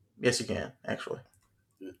 Yes, you can, actually.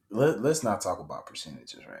 Let's not talk about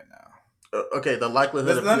percentages right now. Okay, the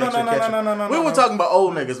likelihood of no. We were talking about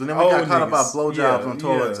old niggas, but then we got caught about blowjobs on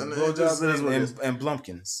toilets. And blowjobs and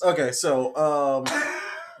blumpkins. Okay, so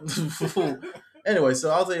anyway,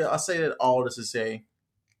 so I'll say that all this to say,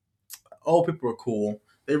 old people are cool.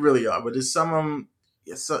 They really are, but there's some of them.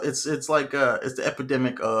 It's like it's the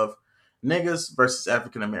epidemic of niggas versus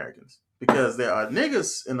African Americans, because there are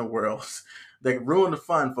niggas in the world that ruin the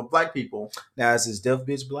fun for black people. Now, is this deaf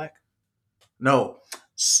bitch black? No.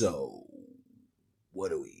 So,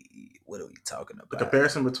 what are we talking about? The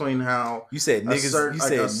comparison between how you said niggas,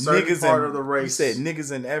 niggas part of the race. You said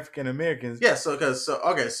niggas and African Americans. Yeah. So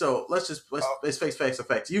let's face facts or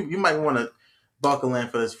facts. You might want to buckle in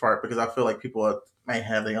for this part because I feel like people might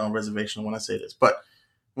have their own reservation when I say this. But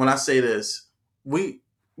when I say this, me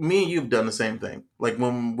and you've done the same thing. Like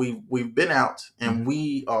when we've been out and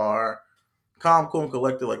we are calm, cool, and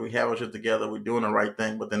collected, like we have our shit together, we're doing the right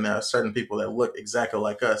thing, but then there are certain people that look exactly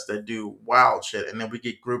like us that do wild shit, and then we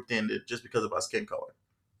get grouped in just because of our skin color.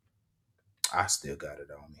 I still got it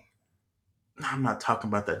on me. I'm not talking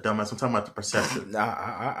about that dumbass. I'm talking about the perception.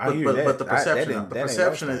 I hear that. But the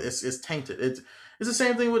perception, is tainted. It's the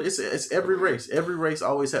same thing with it's every race. Every race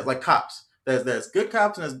always has, like, cops. There's good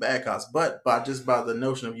cops and there's bad cops. But by the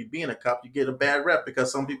notion of you being a cop, you get a bad rep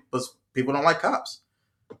because some people don't like cops.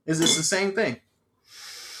 It's the same thing.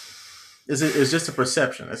 It's just a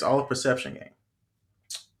perception. It's all a perception game.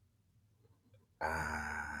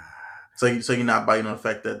 So you're not biting on the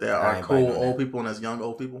fact that there are cool old people and there's young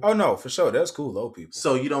old people? Oh, no, for sure. There's cool old people.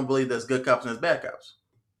 So you don't believe there's good cops and there's bad cops?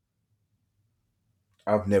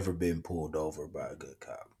 I've never been pulled over by a good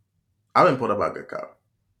cop. I've been pulled over by a good cop.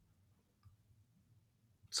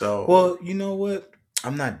 So, well, you know what?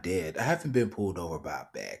 I'm not dead. I haven't been pulled over by a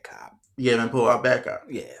bad cop. Yeah, been pulled out bad cop.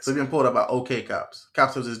 Yeah. So you've been pulled out by okay cops.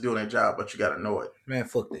 Cops are just doing their job, but you gotta know it. Man,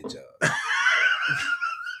 fuck their job.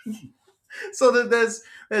 So there's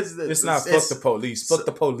It's not fuck the police. Fuck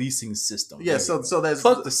the policing system. Yeah, so that's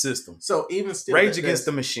fuck the system. So even still, Rage Against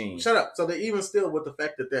the Machine. Shut up. So they even still with the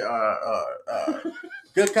fact that there are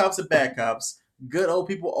good cops and bad cops, good old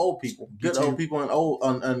people, good old people,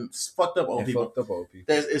 and and fucked up old people. Fucked up old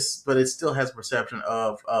people. But it still has a perception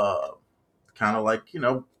of kind of like,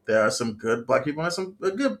 there are some good black people and some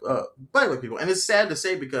good black people, and it's sad to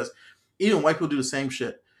say because even white people do the same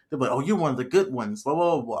shit. They're like, "Oh, you're one of the good ones." Blah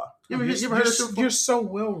blah blah. You ever heard of shit? You're so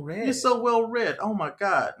well read. You're so well read. Oh my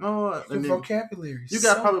god, no. Your vocabulary. You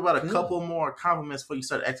got probably about a couple more compliments before you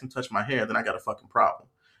start asking to touch my hair. Then I got a fucking problem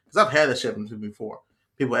because I've had that shit happen to me before.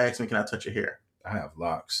 People ask me, "Can I touch your hair?" I have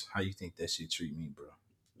locks. How you think that shit treat me, bro?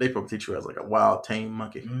 They probably treat you as like a wild, tame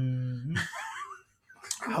monkey. Mm-hmm.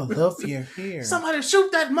 I love your hair. Somebody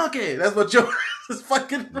shoot that monkey. That's what Joe is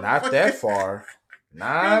fucking. Not that far.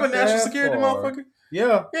 Not remember that national security far. Motherfucker?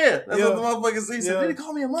 Yeah. Yeah, that's what the motherfucker said. He said, did he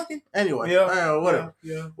call me a monkey? Anyway, whatever.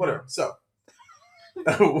 Yeah. Whatever. So.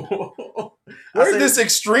 Where did this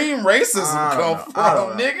extreme racism come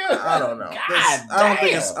from, nigga? I don't know. I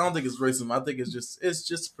don't think it's racism. I think it's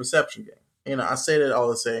just a perception game. I say that all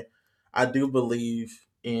to say I do believe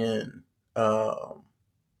in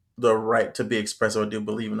the right to be expressive. I do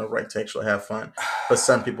believe in the right to actually have fun. But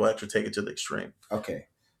some people actually take it to the extreme. Okay.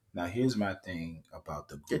 Now here's my thing about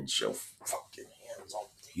the group. Get your fucking hands on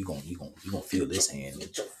me. You gonna feel this hand.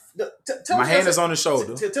 My hand is on the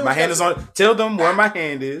shoulder. My hand is on. Tell them where my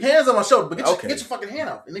hand is. Hands on my shoulder, but get your fucking hand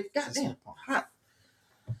out. And goddamn, hot.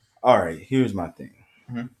 All right, here's my thing.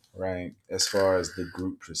 Mm-hmm. Right, as far as the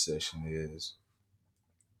group procession is,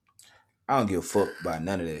 I don't give a fuck about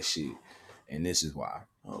none of that shit, and this is why.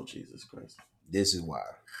 Oh Jesus Christ! This is why.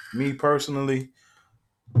 Me personally,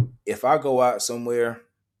 if I go out somewhere,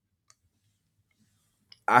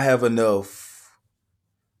 I have enough.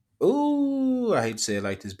 Ooh, I hate to say it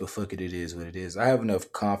like this, but fuck it, it is what it is. I have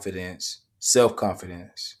enough confidence,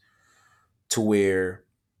 self-confidence, to where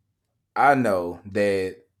I know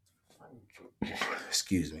that,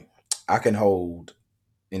 excuse me, I can hold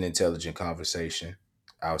an intelligent conversation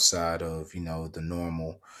outside of, the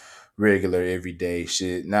normal, regular, everyday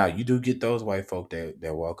shit. Now, you do get those white folk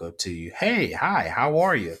that walk up to you, hey, hi, how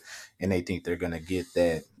are you? And they think they're going to get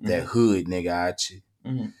that hood nigga at you.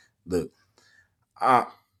 Mm-hmm. Look,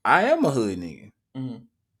 I am a hood nigga, mm-hmm.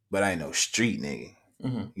 but I ain't no street nigga.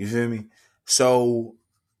 Mm-hmm. You feel me? So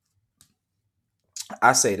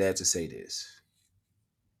I say that to say this.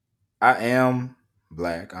 I am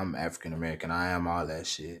black. I'm African American. I am all that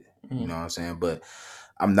shit. Mm-hmm. You know what I'm saying? But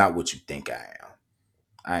I'm not what you think I am.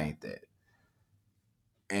 I ain't that.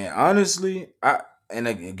 And honestly, and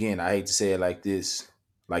again, I hate to say it like this,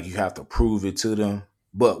 like you have to prove it to them.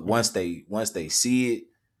 But once they see it,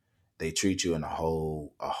 they treat you in a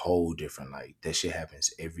whole different light. That shit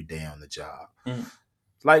happens every day on the job. Mm-hmm.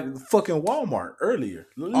 Like fucking Walmart earlier.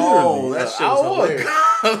 Literally. Oh, that shit was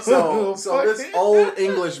hilarious. So this old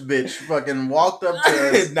English bitch fucking walked up to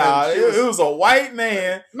us. Nah, it was a white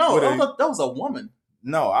man. No, that was a woman.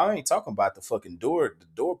 No, I ain't talking about the fucking door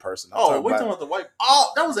person. We're talking about the white.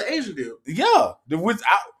 Oh, that was an Asian dude. Yeah,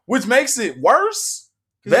 which makes it worse.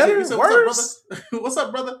 Better, said, worse. What's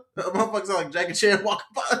up, brother? Motherfuckers sound like Jackie Chan walking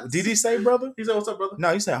by. Did he say brother? He said, "What's up, brother?"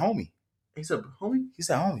 No, he said homie. He said, "Homie." He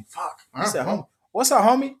said homie. Fuck. He said homie. What's up,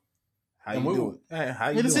 homie? How you doing? Hey, how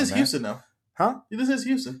you doing? This is Houston now. Huh? This is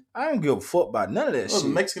Houston. I don't give a fuck about none of that shit.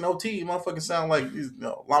 Mexican OT, motherfucking sound like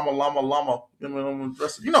llama. You know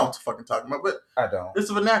what I'm fucking talking about, but I don't.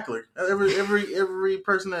 It's a vernacular. Every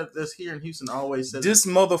person that's here in Houston always says this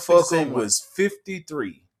motherfucker was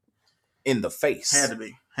 53 in the face. Had to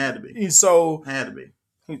be. So had to be.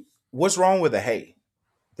 What's wrong with a hey?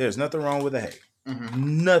 There's nothing wrong with a hey.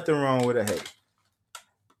 Mm-hmm. Nothing wrong with a hey.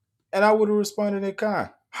 And I would have responded in kind.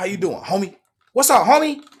 How you doing, homie? What's up,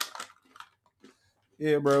 homie?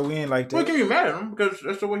 Yeah, bro, we ain't like that. What can you mad at him? Because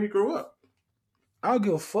that's the way he grew up. I don't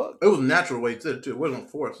give a fuck. It was a natural way too. It wasn't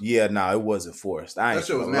forced. Yeah, no, it wasn't forced. That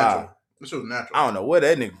shit was natural. That shit was natural. I don't know where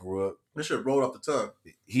that nigga grew up. That shit rolled off the tongue.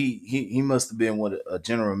 He must have been a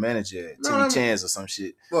general manager at Timmy Chan's or some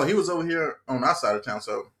shit. Well, he was over here on our side of town,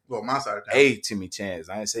 my side of town. A Timmy Chan's.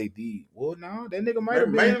 I didn't say D. Well, no, that nigga might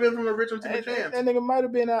have been from the original Timmy Chan's. That nigga might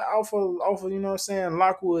have been off of, you know what I'm saying,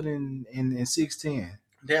 Lockwood in 610.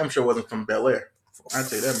 Damn sure wasn't from Bel Air. I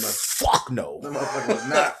tell you that much. Fuck no. That motherfucker was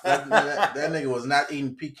not. That nigga was not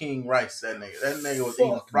eating Peking rice. That nigga was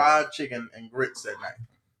eating fried chicken and grits that night.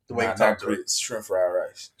 The way he talked to grits, shrimp fried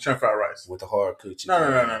rice. Shrimp fried rice with the hard cooked chicken.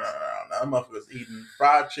 No. That motherfucker was eating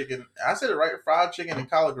fried chicken. I said it right. Fried chicken and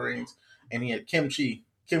collard greens, and he had kimchi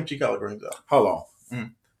collard greens though. Hold on.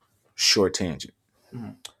 Mm-hmm. Short tangent.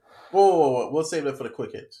 Mm-hmm. Whoa. We'll save that for the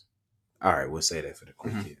quick hits. All right, we'll say that for the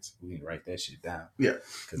quick hits. We can write that shit down. Yeah,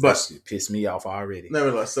 because that shit pissed me off already.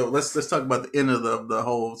 Nevertheless, so let's talk about the end of the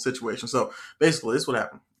whole situation. So basically, this is what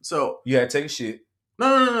happened. So you had to take a shit.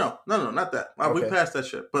 No, not that. We passed that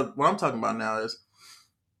shit. But what I'm talking about now is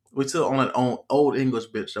we still on an old English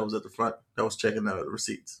bitch that was at the front that was checking the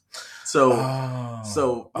receipts. So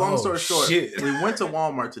long story short, we went to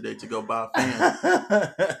Walmart today to go buy a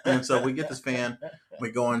fan, and so we get this fan.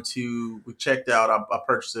 We checked out. I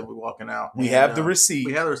purchased it. We're walking out. We have the receipt.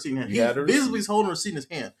 We have the receipt in hand. He visibly is holding the receipt in his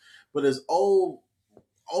hand, but his old.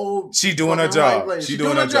 She doing her job. She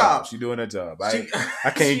doing her job. She doing her job.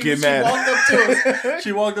 I can't get mad.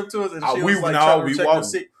 She walked up to us and she was like, trying to check the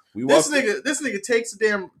receipt. This nigga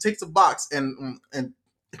takes a box and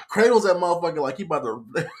cradles that motherfucker like he about to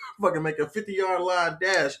fucking make a 50-yard line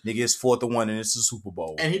dash. Nigga, it's 4th and 1 and it's a Super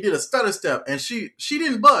Bowl. And he did a stutter step and she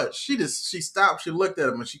didn't budge. She stopped. She looked at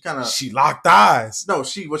him and she locked eyes. No, what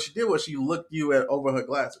she did was she looked you over her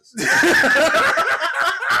glasses.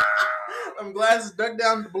 Them glasses ducked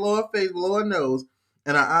down below her face, below her nose,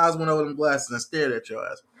 and her eyes went over them glasses and stared at your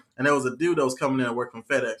ass. And there was a dude that was coming in and working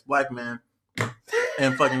from FedEx, black man,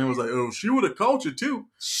 and fucking it was like, oh, she would have caught you too.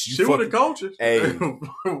 She would have caught you. Hey,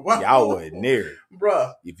 y'all wasn't near it,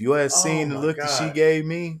 bruh. If you had seen the look that she gave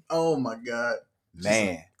me, oh my god,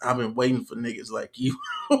 man, I've been waiting for niggas like you,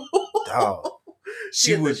 dog.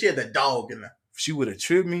 She had the dog in her. She would have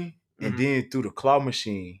tripped me and then threw the claw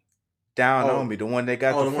machine down on me, the one that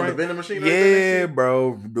got the front. The vending machine. Yeah,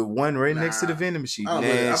 bro, the one right next to the vending machine.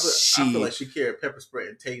 I feel like she carried pepper spray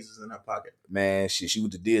and tasers in her pocket. Man, she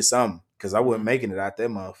would have did something because I wasn't making it out that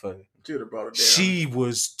motherfucker. She would have brought it down. She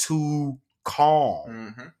was too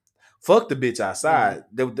calm. Fuck the bitch outside.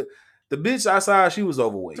 The bitch outside, she was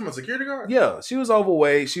overweight. Some security guard? Yeah, she was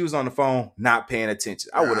overweight. She was on the phone, not paying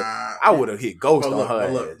attention. I would have hit ghost on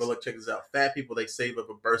her. But look, check this out. Fat people, they save up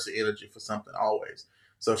a burst of energy for something always.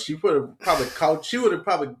 So she would have probably caught. She would have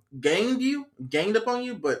probably gained up on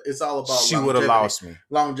you. But it's all about. She would have lost me.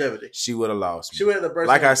 Longevity. She would have lost me. She would have the burst.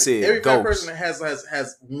 Like I said, every fat person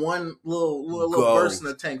has one little burst in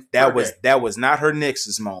the tank. That was not her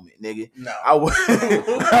Nexus moment, nigga. No, I would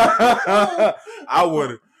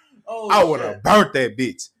have burnt that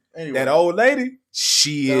bitch. Anyway, that old lady,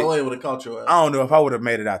 that old lady would have caught your ass. I don't know if I would have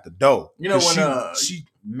made it out the door. You know when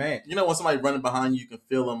man, you know when somebody running behind you can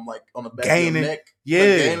feel them like on the back of your neck,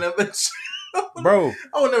 yeah, bro.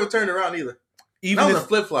 I would never turn around either. Even if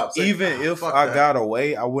flip flops, if I got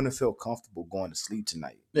away, I wouldn't have felt comfortable going to sleep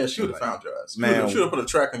tonight. Yeah, she would have found your ass. Man, she would have put a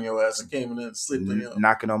track on your ass and came in and slept in you,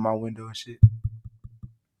 knocking on my window and shit.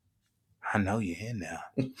 I know you're here now.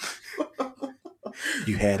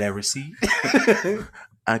 You had that receipt?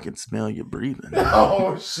 I can smell you breathing.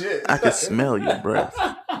 Oh shit! I can smell your breath.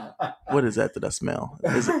 What is that I smell?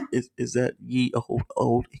 Is that ye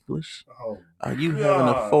old English? Oh, are you having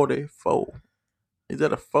a 44? Is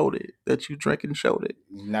that a 40 that you drinking showed it?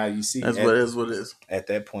 Now you see that's what it is. At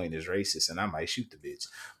that point, it's racist, and I might shoot the bitch.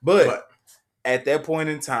 But at that point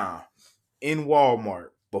in time, in Walmart,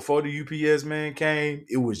 before the UPS man came,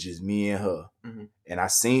 it was just me and her. Mm-hmm. And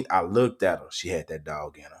I looked at her. She had that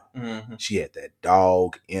dog in her. Mm-hmm. She had that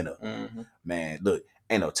dog in her. Mm-hmm. Man, look,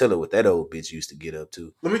 ain't no telling what that old bitch used to get up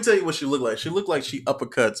to. Let me tell you what she looked like. She looked like she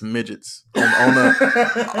uppercuts midgets on a.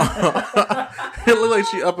 It looked like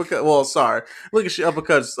she uppercut. Well, sorry. Look at she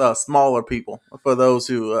uppercuts smaller people. For those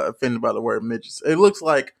who are offended by the word midgets, it looks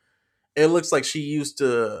like she used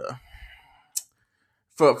to.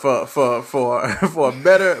 For a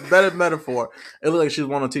better metaphor, it looked like she was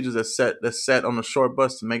one of the teachers that sat on the short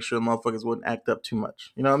bus to make sure the motherfuckers wouldn't act up too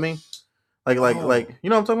much. You know what I mean? Like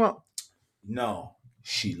you know what I'm talking about? No,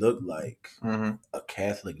 she looked like a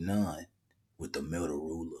Catholic nun with a metal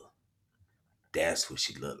ruler. That's what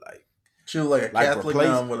she looked like. She looked like a Catholic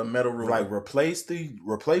nun with a metal ruler. Like replace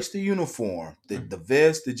the uniform, the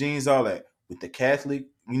vest, the jeans, all that with the Catholic,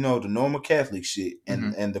 the normal Catholic shit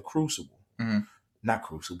and the crucible. Mm-hmm. Not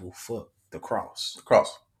crucible, fuck. The cross. The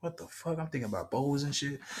cross. What the fuck? I'm thinking about bows and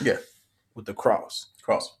shit. Yeah. With the cross.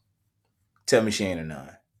 Cross. Tell me she ain't a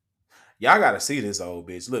nun. Y'all gotta see this old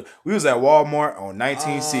bitch. Look, we was at Walmart on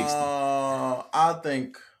 1960. I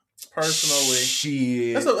think personally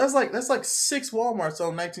shit. That's like 6 Walmarts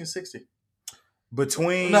on 1960.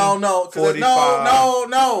 Between no, 45. No,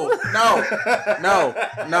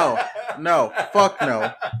 fuck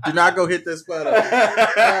no. Do not go hit this spot up.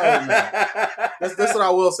 No. That's what I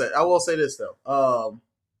will say. I will say this though.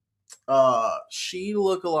 She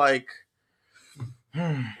look like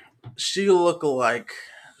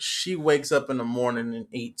she wakes up in the morning and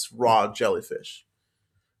eats raw jellyfish.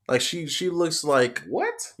 Like she looks like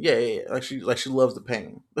What? yeah. Like she loves the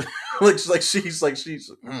pain. she's I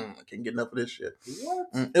can't get enough of this shit.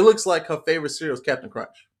 What? It looks like her favorite cereal is Captain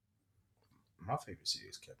Crunch. My favorite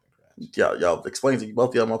series, Captain Crunch. Y'all explain to you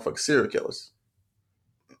both y'all motherfucking serial killers.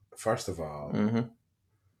 First of all,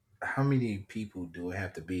 how many people do it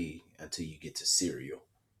have to be until you get to cereal?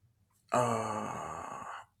 I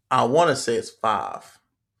want to say it's 5.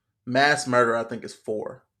 Mass murder, I think, is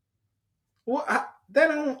 4. Well, that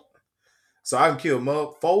don't. So I can kill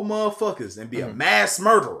 4 motherfuckers and be a mass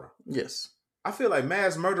murderer. Yes. I feel like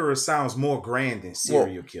mass murderer sounds more grand than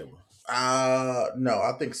serial killer. No,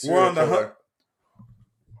 I think serial killer.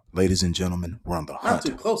 Ladies and gentlemen, we're on the hunt. Not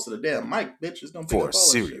too close to the damn mic, bitch. It's gonna pick for up a all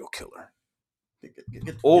serial killer.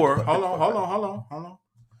 Hold on.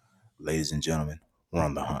 Ladies and gentlemen, we're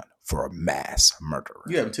on the hunt for a mass murderer.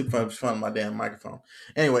 You having too much fun on my damn microphone.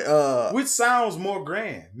 Anyway, which sounds more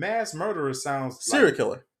grand? Mass murderer sounds serial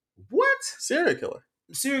killer. What? Serial killer.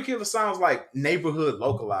 Serial killer sounds like neighborhood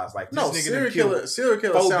localized. Like this nigga serial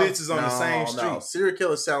killer 4 bitches on the same street. No, serial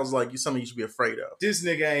killer sounds like something you should be afraid of. This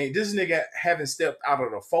nigga haven't stepped out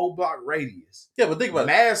of the 4-block radius. Yeah, but think about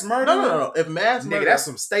mass murder. No. If mass murder, that's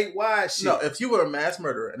some statewide shit. No, if you were a mass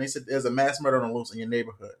murderer and they said there's a mass murder on the loose in your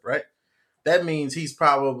neighborhood, right? That means he's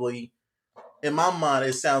probably, in my mind,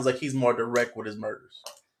 it sounds like he's more direct with his murders,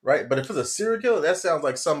 right? But if it's a serial killer, that sounds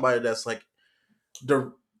like somebody that's like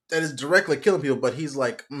that is directly killing people, but he's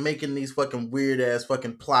like making these fucking weird ass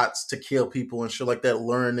fucking plots to kill people and shit like that,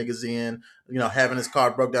 luring niggas in, having his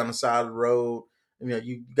car broke down the side of the road.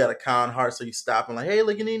 You got a kind heart, so you stop and like, hey,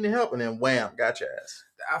 look, you need any help? And then wham, got your ass.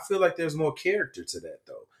 I feel like there's more character to that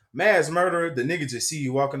though. Mass murderer, the nigga just see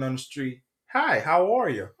you walking on the street. Hi, how are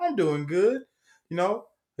you? I'm doing good.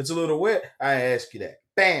 It's a little wet. I ask you that.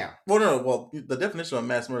 Bam. Well, the definition of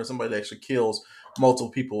mass murder is somebody that actually kills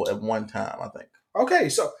multiple people at one time, I think. Okay,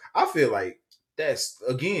 so I feel like that's,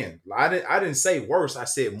 again, I didn't say worse. I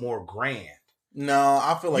said more grand. No,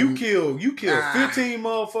 I feel like you kill 15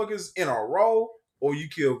 motherfuckers in a row, or you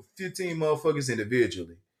kill 15 motherfuckers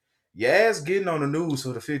individually. Your ass getting on the news for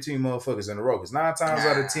the 15 motherfuckers in a row, because 9 times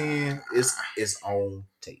out of 10, it's on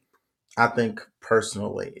tape. I think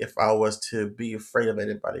personally, if I was to be afraid of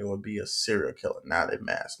anybody, it would be a serial killer, not a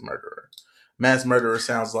mass murderer. Mass murderer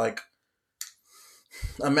sounds like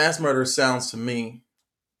a mass murderer sounds to me,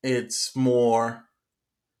 it's more.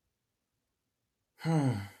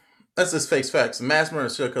 Let's just face facts. A mass murderer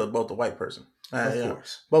and serial killer both a white person. Of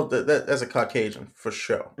course, both that's a Caucasian for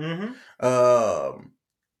sure.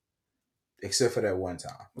 Except for that one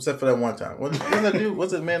time. Except for that one time. What that dude?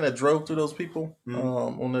 Was it the man that drove through those people?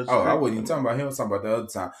 On the street? I wasn't even talking about him. I was talking about the other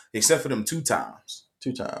time. Except for them 2 times.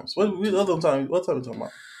 2 times. What other time? What time are we talking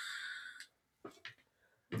about?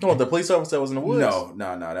 Oh, the police officer that was in the woods? No,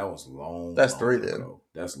 that was long. That's long 3 ago. then.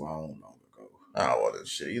 That's long ago. Oh, well,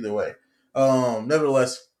 shit. Either way.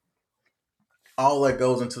 Nevertheless, all that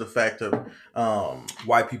goes into the fact of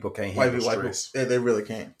white people can't handle stress. People, they really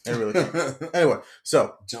can't. They really can't. Anyway,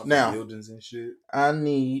 so jump now buildings and shit. I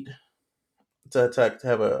need to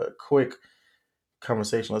have a quick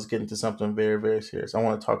conversation. Let's get into something very, very serious. I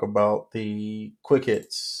want to talk about the quick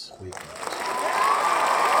hits. Let's get it.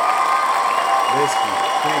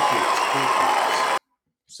 Quick hits.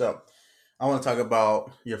 So I want to talk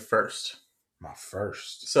about your first. My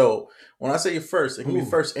first. So when I say your first, it can be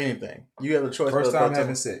first anything. You have a choice. First time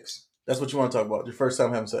having sex. That's what you want to talk about. Your first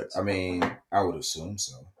time having sex. I mean, I would assume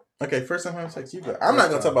so. Okay, first time having sex. You go. I'm not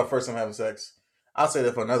going to talk about first time having sex. I'll say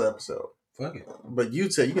that for another episode. Fuck it. But you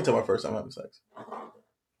can talk about first time having sex.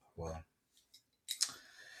 Well,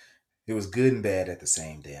 it was good and bad at the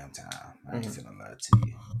same damn time. I ain't finna lie to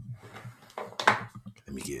you.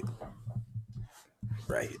 Let me get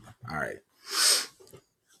right here. All right.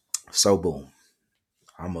 So boom,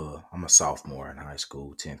 I'm a sophomore in high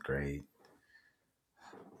school, 10th grade.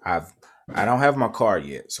 I don't have my car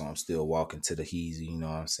yet, so I'm still walking to the Heezy, you know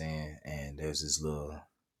what I'm saying? And there's this little.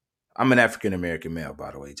 I'm an African American male,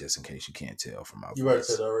 by the way, just in case you can't tell from my voice. You already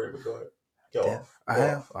said that already, but go ahead. Go off. I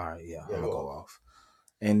have. All right, yeah, I'm gonna go off.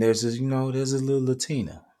 And there's this little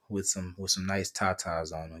Latina with some nice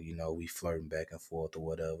tatas on her. We flirting back and forth or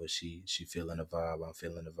whatever. She feeling the vibe. I'm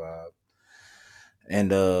feeling the vibe.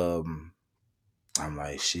 And I'm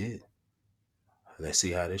like, shit, let's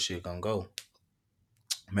see how this shit gonna go.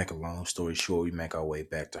 Make a long story short, we make our way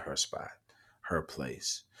back to her spot, her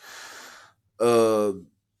place.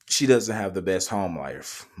 She doesn't have the best home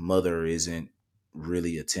life. Mother isn't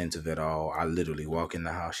really attentive at all. I literally walk in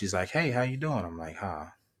the house. She's like, hey, how you doing? I'm like, huh?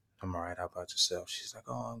 I'm all right. How about yourself? She's like,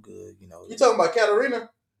 oh, I'm good. You talking about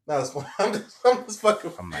Katarina? That's fine. I'm just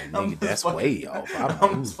fucking. I'm like, I'm nigga, just that's fucking. way off. I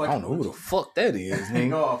I'm just don't fucking know who with the you. fuck that is, nigga.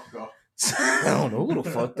 Go off, go. I don't know who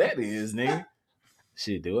the fuck that is, nigga.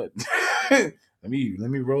 Shit, do it. let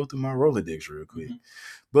me roll through my Rolodex real quick. Mhm.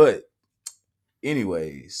 But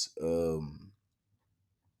anyways,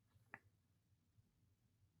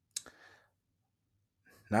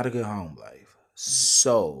 not a good home life.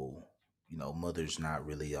 So, mother's not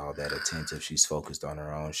really all that attentive. She's focused on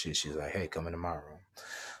her own shit. She's like, hey, come into my room.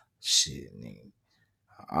 Shit, nigga.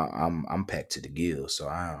 I'm packed to the gills, so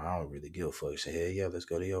I don't really give a fuck. Say, hey, yeah, let's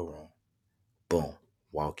go to your room. Boom.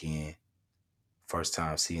 Walk in. First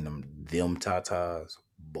time seeing them tatas,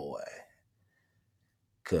 boy.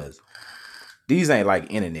 Cause these ain't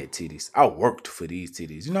like internet titties. I worked for these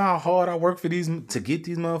titties. You know how hard I worked for these to get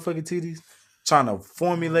these motherfucking titties? Trying to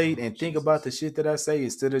formulate and think about the shit that I say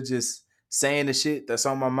instead of just saying the shit that's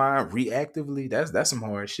on my mind reactively. That's some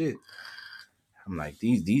hard shit. I'm like,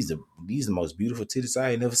 these are the most beautiful titties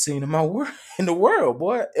I ain't never seen in my world in the world,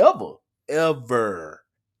 boy. Ever.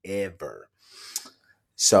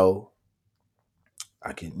 So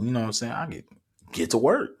I can, you know what I'm saying? I get to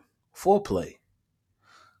work. Foreplay.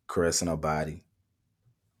 Caressing her body.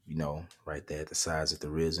 Right there at the sides of the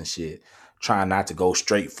ribs and shit. Trying not to go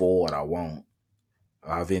straight forward. I won't.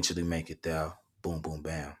 I'll eventually make it there. Boom, boom,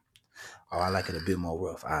 bam. Oh, I like it a bit more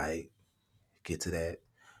rough. All right. Get to that.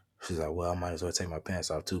 She's like, well, I might as well take my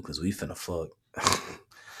pants off too because we finna fuck.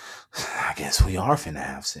 I guess we are finna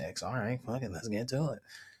have sex. All right, fuck it. Let's get to it.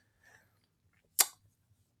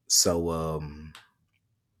 So,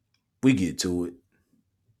 we get to it.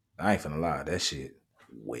 I ain't finna lie. That shit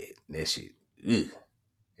wet. That shit, ugh.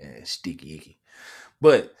 Yeah, sticky icky.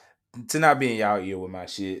 But to not be in y'all ear with my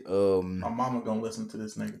shit. My mama gonna listen to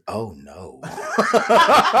this nigga. Oh no.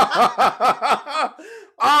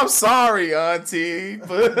 I'm sorry, Auntie,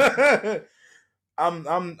 but I'm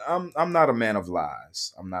not a man of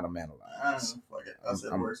lies. I'm not a man of lies. Fuck it. I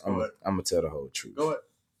said words. Go ahead. I'm gonna tell the whole truth. Go ahead.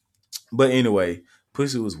 But anyway,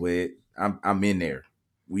 pussy was wet. I'm in there.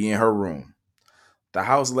 We in her room. The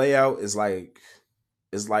house layout is like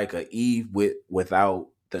a E without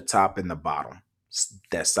the top and the bottom.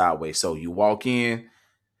 That sideways. So you walk in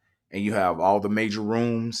and you have all the major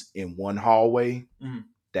rooms in one hallway. Mm-hmm.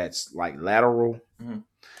 That's like lateral. Mm-hmm.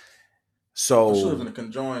 So she lives in a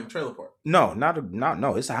conjoined trailer park. No,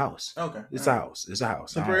 no. It's a house. Okay, it's a house. It's a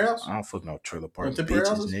house. Temporary house. I don't fuck no trailer park Temporary bitches,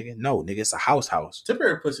 houses? nigga. No, nigga, it's a house.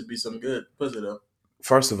 Temporary pussy be some good pussy though.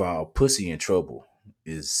 First of all, pussy in trouble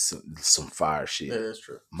is some fire shit. That is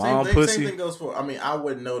true. Mom same pussy. Same thing goes for. I mean, I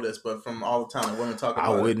wouldn't know this, but from all the time that women talk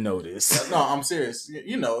about, I wouldn't know this. No, I'm serious.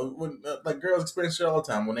 You know, when like girls experience shit all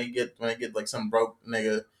the time when they get like some broke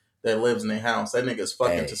nigga that lives in their house. That nigga's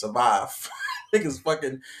fucking to survive. Niggas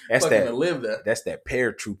fucking to live there. That's that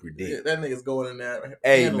paratrooper dick. Yeah, that nigga's going in there.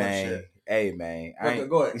 Hey man. Shit. Hey man.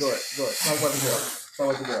 Go ahead. Talk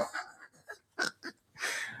about the girl.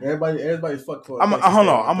 Everybody fuck for. Hold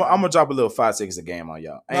on. I'm gonna drop a little 5 seconds of game on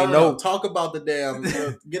y'all. No. Talk about the damn.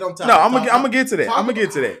 Get on top. No, I'm gonna get to that. I'm gonna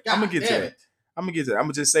get to that. I'm gonna get to that. I'm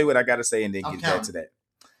gonna just say what I gotta say and then get back to that.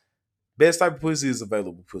 Best type of pussy is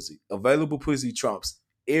available pussy. Available pussy trumps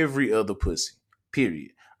every other pussy.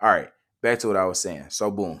 Period. All right. Back to what I was saying. So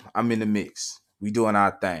boom, I'm in the mix. We doing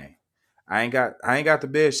our thing. I ain't got the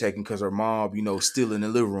bed shaking because her mom, still in the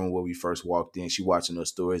living room where we first walked in. She watching her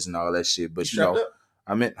stories and all that shit. But up?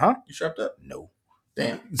 I meant, huh? You strapped up? No.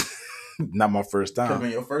 Damn. Not my first time. Could have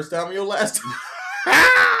been your first time and your last time.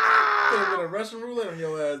 Could have been a Russian roulette on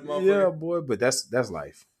your ass, motherfucker. Yeah, boy, but that's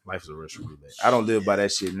life. Life is a Russian roulette. I don't live by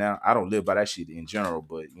that shit now. I don't live by that shit in general,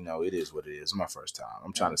 but it is what it is. It's my first time.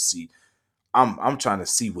 I'm trying to see. I'm trying to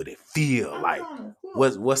see what it feel like.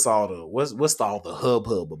 What's all the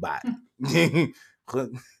hub about?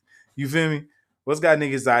 You feel me? What's got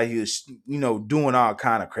niggas out here, doing all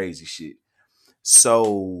kind of crazy shit.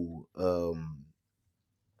 So, I'm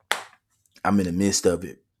in the midst of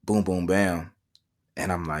it. Boom, boom, bam.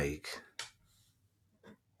 And I'm like,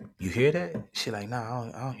 you hear that? She like, nah,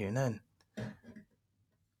 I don't hear nothing.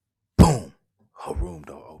 Boom. Her room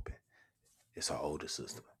door open. It's her older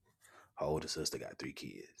sister. Her older sister got 3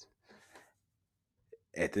 kids.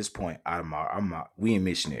 At this point, we in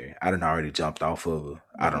missionary. I done already jumped off of her.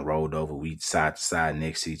 I done rolled over. We side to side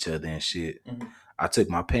next to each other and shit. Mm-hmm. I took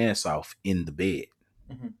my pants off in the bed.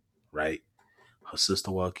 Mm-hmm. Right? Her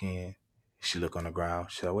sister walk in. She look on the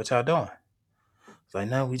ground. She like, what y'all doing? It's like,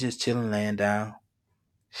 no, we just chilling, laying down.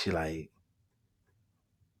 She like,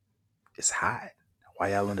 it's hot.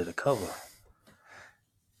 Why y'all under the cover?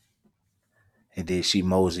 And then she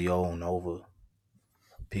mosey on over,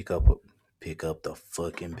 pick up pick up the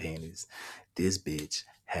fucking panties. This bitch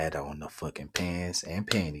had on the fucking pants and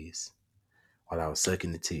panties while I was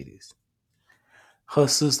sucking the titties. Her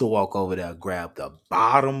sister walk over there, grab the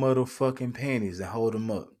bottom of the fucking panties and hold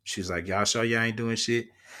them up. She's like, y'all sure y'all ain't doing shit?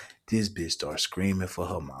 This bitch starts screaming for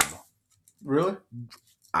her mama. Really?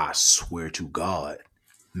 I swear to God,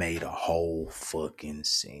 made a whole fucking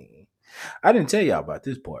scene. I didn't tell y'all about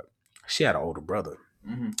this part. She had an older brother.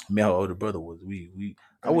 Mm-hmm. Me and her older brother was we.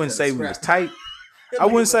 I That wouldn't nigga say had a we was scrap. tight. I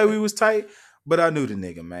wouldn't say we was tight, but I knew the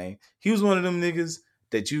nigga, man. He was one of them niggas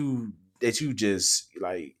that you just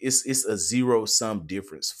like. It's a zero sum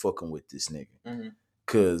difference fucking with this nigga. Mm-hmm.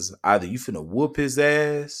 Cause either you finna whoop his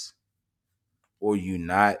ass or you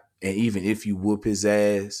not. And even if you whoop his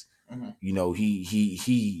ass, Mm-hmm. you know,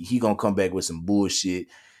 he gonna come back with some bullshit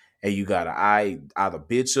and you gotta either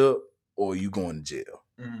bitch up or you going to jail.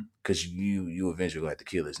 Mm-hmm. Cause you eventually gonna have to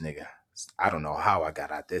kill this nigga. I don't know how I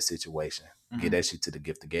got out that situation. Mm-hmm. Get that shit to the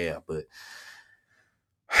gift of gab. But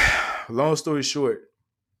long story short,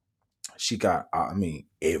 she got, I mean,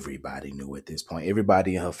 everybody knew at this point.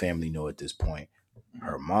 Everybody in her family knew at this point.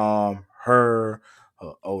 Her mom, her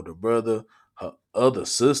older brother, her other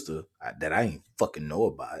sister that I ain't fucking know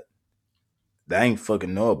about.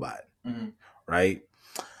 Mm-hmm. Right?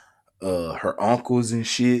 Her uncles and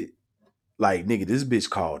shit. Like, nigga, this bitch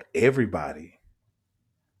called everybody.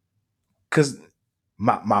 Cause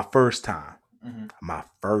my first time. Mm-hmm. My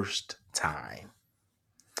first time.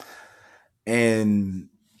 And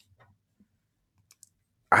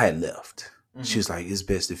I had left. Mm-hmm. She was like, it's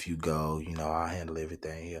best if you go. You know, I'll handle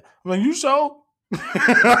everything here. I'm like, you sure?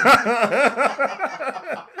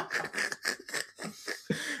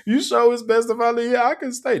 You sure it's best if I leave? I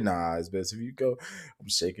can stay. Nah, it's best if you go. I'm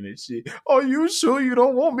shaking this shit. Are you sure you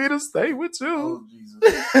don't want me to stay with you? Oh, Jesus.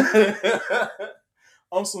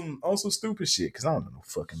 on some stupid shit, because I don't know no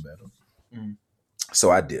fucking better. Mm-hmm. So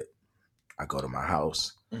I dip. I go to my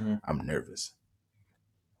house. Mm-hmm. I'm nervous.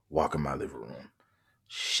 Walk in my living room.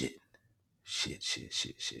 Shit.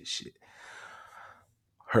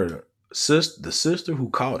 Her sister, the sister who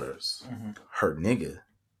called us, Mm-hmm. her nigga,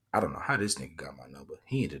 I don't know how this nigga got my number.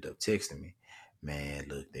 He ended up texting me, man,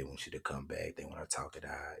 look, they want you to come back. They want to talk it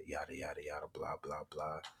out, yada, yada, yada, blah, blah,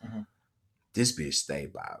 blah. Mm-hmm. This bitch stayed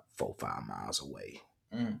about 4-5 miles away.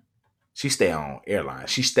 Mm-hmm. She stayed on airline.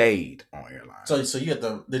 So you had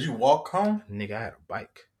to, did you walk home? Nigga, I had a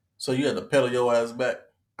bike. So you had to pedal your ass back?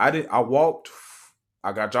 I walked,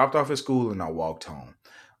 I got dropped off at school and I walked home.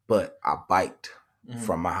 But I biked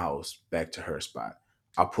from my house back to her spot.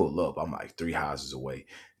 I pull up. I'm like 3 houses away.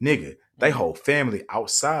 Nigga, they whole family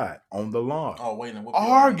outside on the lawn. Oh, waiting.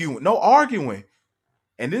 Arguing.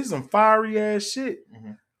 And this is some fiery ass shit.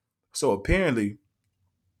 Mm-hmm. So apparently,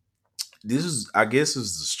 this is, I guess,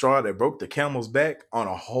 is the straw that broke the camel's back on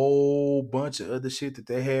a whole bunch of other shit that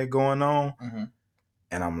they had going on. Mm-hmm.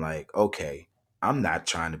 And I'm like, okay, I'm not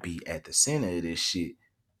trying to be at the center of this shit.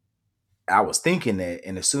 I was thinking that,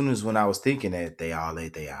 and as soon as when I was thinking that, they all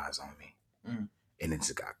laid their eyes on me. Mm-hmm. And it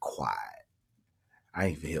just got quiet. I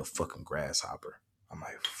ain't even hear a fucking grasshopper. I'm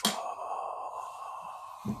like, fuck.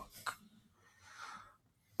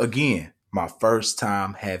 Again, my first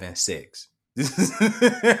time having sex. This is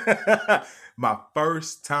my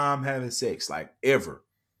first time having sex, like ever.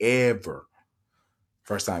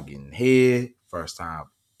 First time getting head, first time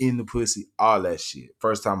in the pussy, all that shit.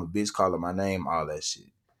 First time a bitch calling my name, all that shit.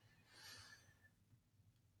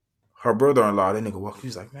 Her brother-in-law, that nigga walked. He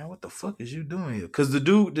was like, "Man, what the fuck is you doing here?" Because the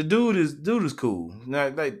dude is cool.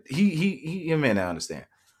 Like he man, I understand.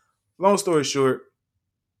 Long story short,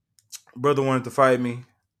 brother wanted to fight me.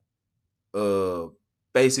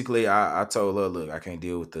 Basically, I told her, look, I can't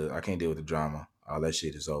deal with the drama. All that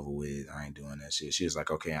shit is over with. I ain't doing that shit. She was like,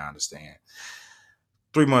 okay, I understand.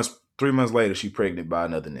 3 months later, she pregnant by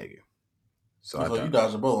another nigga. So I thought, you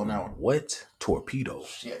dodged a bullet on that one. What? Torpedo.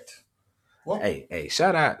 Shit. Well, Hey,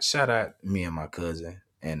 shout out me and my cousin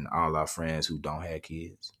and all our friends who don't have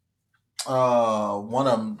kids. one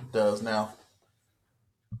of them does now.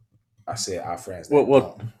 I said our friends.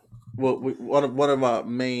 What? One of my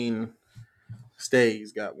main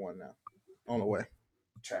stays got one now on the way.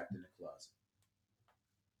 Trapped in the closet.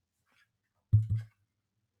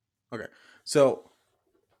 Okay, so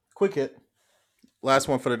quick hit. Last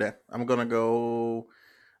one for the day. I'm gonna go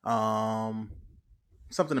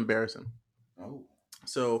something embarrassing. Oh.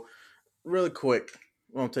 So really quick,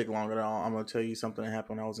 it won't take long at all. I'm gonna tell you something that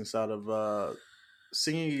happened when I was inside of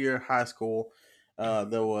senior year high school.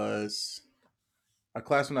 There was a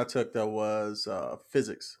classroom I took that was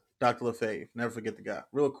physics. Dr. LaFave. Never forget the guy.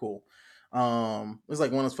 Real cool. It's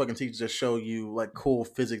like one of those fucking teachers that show you like cool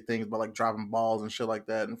physics things, but like dropping balls and shit like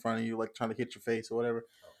that in front of you, like trying to hit your face or whatever.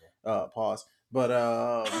 Pause. But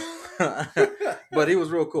but he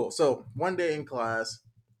was real cool. So one day in class,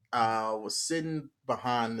 I was sitting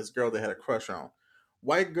behind this girl that had a crush on.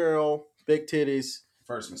 White girl, big titties,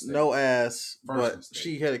 First mistake. no ass, but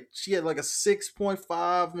mistake. she had like a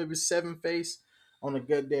 6.5, maybe 7 face on a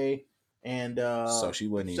good day, and So she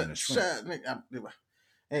wasn't even a shrimp.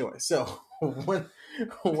 Anyway, so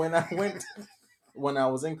when I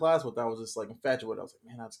was in class with her, I was just like infatuated. I was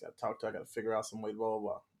like, man, I just gotta talk to her. I gotta figure out some way, blah blah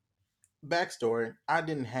blah. Backstory: I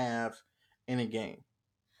didn't have any game.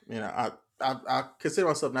 You know, I consider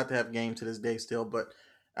myself not to have game to this day still, but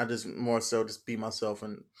I just more so just be myself,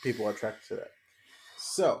 and people are attracted to that.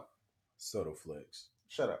 So, subtle flex.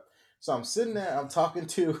 Shut up. So I'm sitting there, I'm talking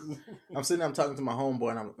to my homeboy,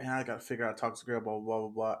 and I'm like, man, I gotta figure out how to talk to this girl, blah blah blah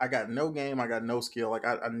blah. I got no game, I got no skill. Like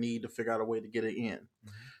I need to figure out a way to get it in. Mm-hmm.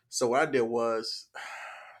 So what I did was,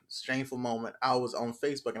 shameful moment. I was on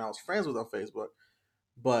Facebook and I was friends with her on Facebook,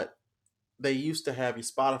 but they used to have your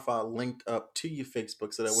Spotify linked up to your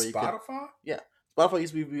Facebook, so that way you can Spotify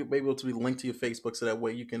used to be able to be linked to your Facebook, so that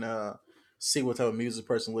way you can see what type of music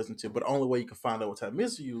person listen to. But the only way you can find out what type of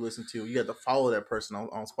music you listen to, you have to follow that person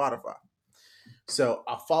on Spotify. So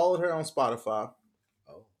I followed her on Spotify,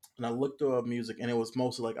 and I looked through her music, and it was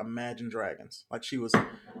mostly like Imagine Dragons. Like she was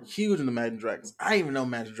huge in Imagine Dragons. I didn't even know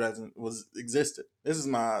Imagine Dragons existed. This is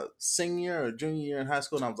my senior or junior year in high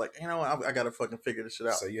school, and I was like, you know what, I gotta fucking figure this shit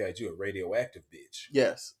out. So you had a radioactive bitch.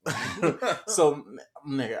 Yes. So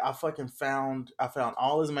nigga, I found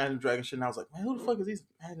all this Imagine Dragon shit, and I was like, man, who the fuck is these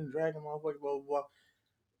Imagine Dragon motherfuckers? Blah blah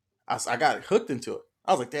blah. I got hooked into it.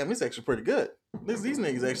 I was like, damn, this is actually pretty good. These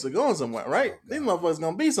niggas actually going somewhere, right? These motherfuckers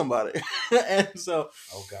gonna be somebody. And so,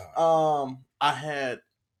 I had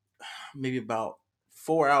maybe about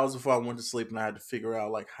 4 hours before I went to sleep, and I had to figure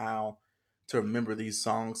out like how to remember these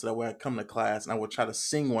songs, so that way I'd come to class and I would try to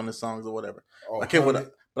sing one of the songs or whatever. I came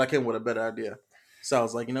with a better idea. So I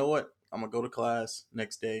was like, you know what? I'm gonna go to class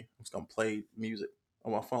next day. I'm just gonna play music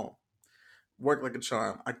on my phone. Work like a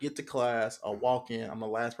charm. I get to class. I walk in. I'm the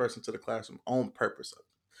last person to the classroom on purpose.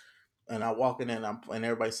 And I walk in and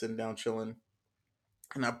everybody's sitting down chilling.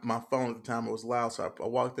 And my phone at the time, it was loud, so I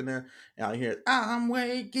walked in there and I hear, I'm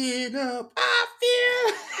waking up, I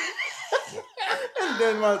feel. And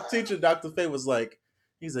then my teacher, Dr. Faye, was like,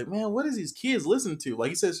 he's like, man, what is these kids listening to? Like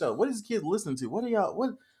he said, what is these kids listening to? What are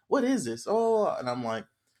y'all? What is this? Oh, and I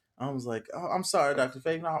was like, oh, I'm sorry, Dr.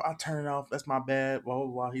 Faye. No, I turned it off. That's my bad. Blah blah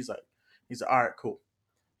blah. He's like, all right, cool.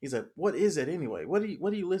 He's like, what is it anyway? What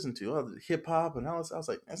do you listen to? Oh, hip hop and all this. I was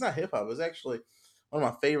like, it's not hip hop. It's actually one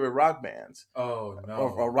of my favorite rock bands. Oh no,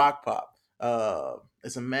 or rock pop.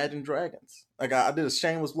 It's Imagine Dragons. Like I did a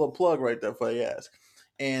shameless little plug right there for you ask.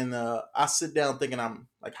 And I sit down thinking I'm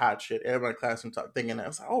like hot shit. Everybody in the classroom thinking that. I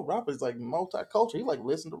was like, oh, Robert's like multicultural. He like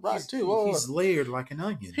listen to rock too. Oh, he's layered like an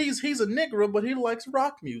onion. He's a nigger, but he likes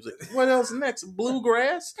rock music. What else next?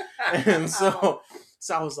 Bluegrass. And so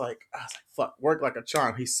I was like, fuck, work like a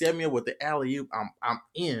charm. He set me up with the alley oop. I'm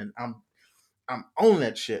in. I'm on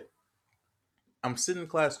that shit. I'm sitting in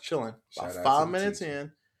class chilling. About 5 minutes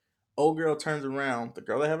in, old girl turns around. The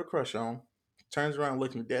girl I have a crush on turns around,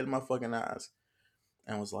 looks me dead in my fucking eyes,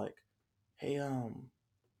 and was like, "Hey, I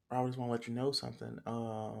just want to let you know something.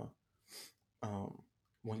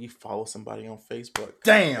 When you follow somebody on Facebook,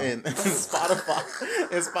 damn, and Spotify,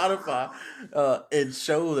 it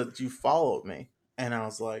shows that you followed me." And I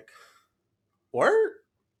was like, "Word."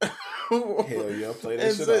 Hell yeah, play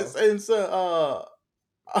that shit off. And so,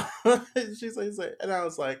 she's like, and I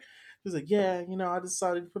was like, she's like, yeah, I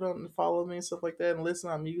decided to put on and follow me and stuff like that and listen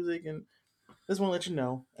to music and just want to let you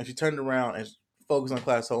know. And she turned around and focused on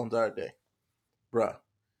class the whole entire day. Bruh,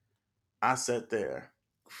 I sat there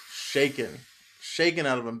shaking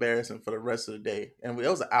out of embarrassment for the rest of the day. And it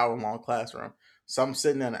was an hour-long classroom. So I'm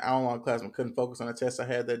sitting there in an hour-long classroom, couldn't focus on the test I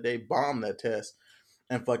had that day, bombed that test.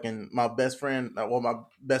 And fucking my best friend at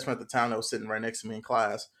the time that was sitting right next to me in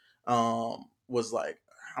class, was like,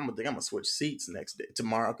 I'm gonna switch seats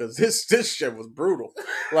tomorrow because this shit was brutal.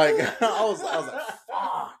 Like I was like,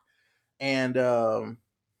 fuck. And long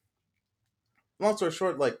story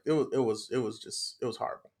short, like it was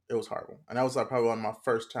horrible. It was horrible. And that was like probably one of my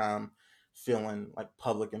first time feeling like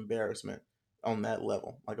public embarrassment on that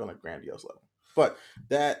level, like on a grandiose level. But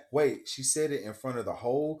she said it in front of the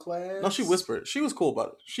whole class? No, she whispered it. She was cool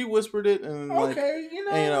about it. She whispered it, and okay,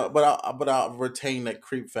 but I retained that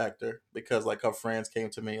creep factor because like her friends came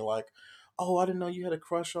to me like, oh, I didn't know you had a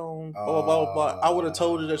crush on blah blah blah blah. I would have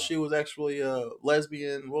told her that she was actually a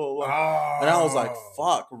lesbian, blah blah blah. And I was like,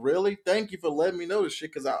 fuck, really? Thank you for letting me know this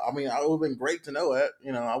shit. Because I mean, I would have been great to know that.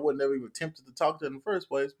 I would never even attempted to talk to her in the first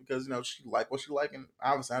place because she like what she like, and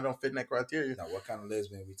obviously I don't fit in that criteria. Now, what kind of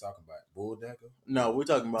lesbian are we talking about? Bull decker? No, we're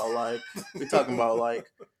talking about like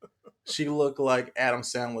she looked like Adam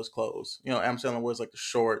Sandler's clothes. Adam Sandler wears like the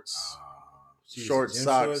shorts, short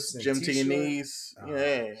socks, gym to your knees.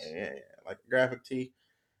 Yeah, like graphic tee,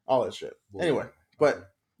 all that shit. Boy, anyway,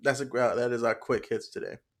 but that is our quick hits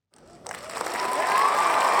today.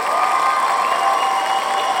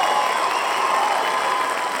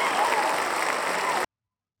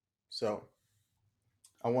 So,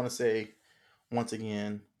 I want to say once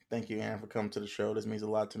again, thank you, Aaron, for coming to the show. This means a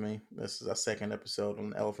lot to me. This is our second episode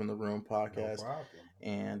on the Elephant in the Room podcast. No problem.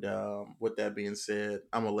 And with that being said,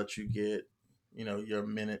 I'm gonna let you get, your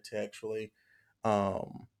minute to actually.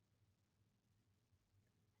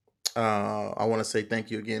 I want to say thank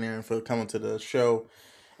you again, Aaron, for coming to the show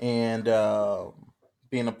and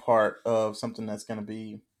being a part of something that's going to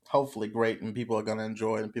be hopefully great and people are going to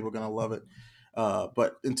enjoy it and people are going to love it.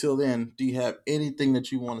 But until then, do you have anything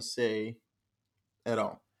that you want to say at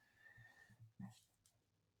all?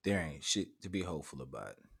 There ain't shit to be hopeful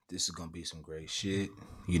about. This is gonna be some great shit.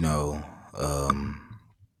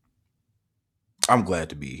 I'm glad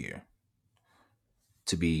to be here.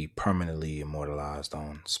 To be permanently immortalized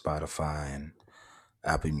on Spotify and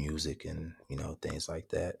Apple Music and things like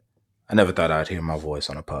that. I never thought I'd hear my voice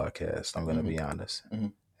on a podcast. I'm gonna be honest,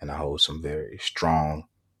 and I hold some very strong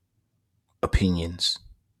opinions.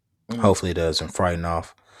 Hopefully, it doesn't frighten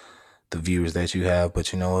off the viewers that you have.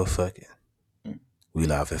 But you know what? Fuck it. We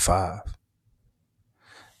live at 5.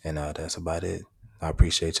 And that's about it. I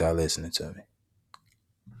appreciate y'all listening to me.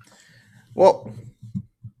 Well,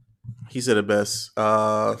 he said it best. So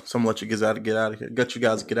I'm gonna let you guys get out of here. Got you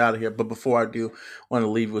guys get out of here. But before I do, I want to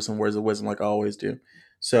leave you with some words of wisdom, like I always do.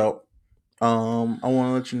 So, I want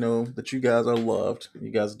to let you know that you guys are loved. You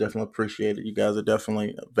guys are definitely appreciated. You guys are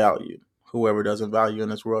definitely valued. Whoever doesn't value you in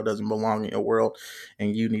this world doesn't belong in your world,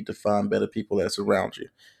 and you need to find better people that surround you.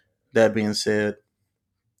 That being said,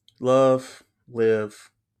 love,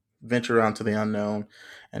 live, venture out to the unknown,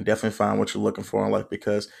 and definitely find what you're looking for in life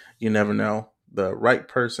because you never know. The right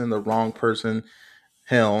person, the wrong person,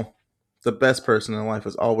 hell, the best person in life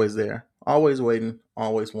is always there, always waiting,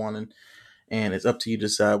 always wanting. And it's up to you to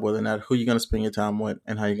decide whether or not who you're going to spend your time with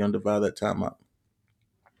and how you're going to divide that time up.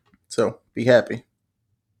 So be happy,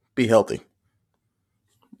 be healthy,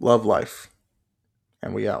 love life,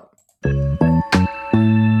 and we out.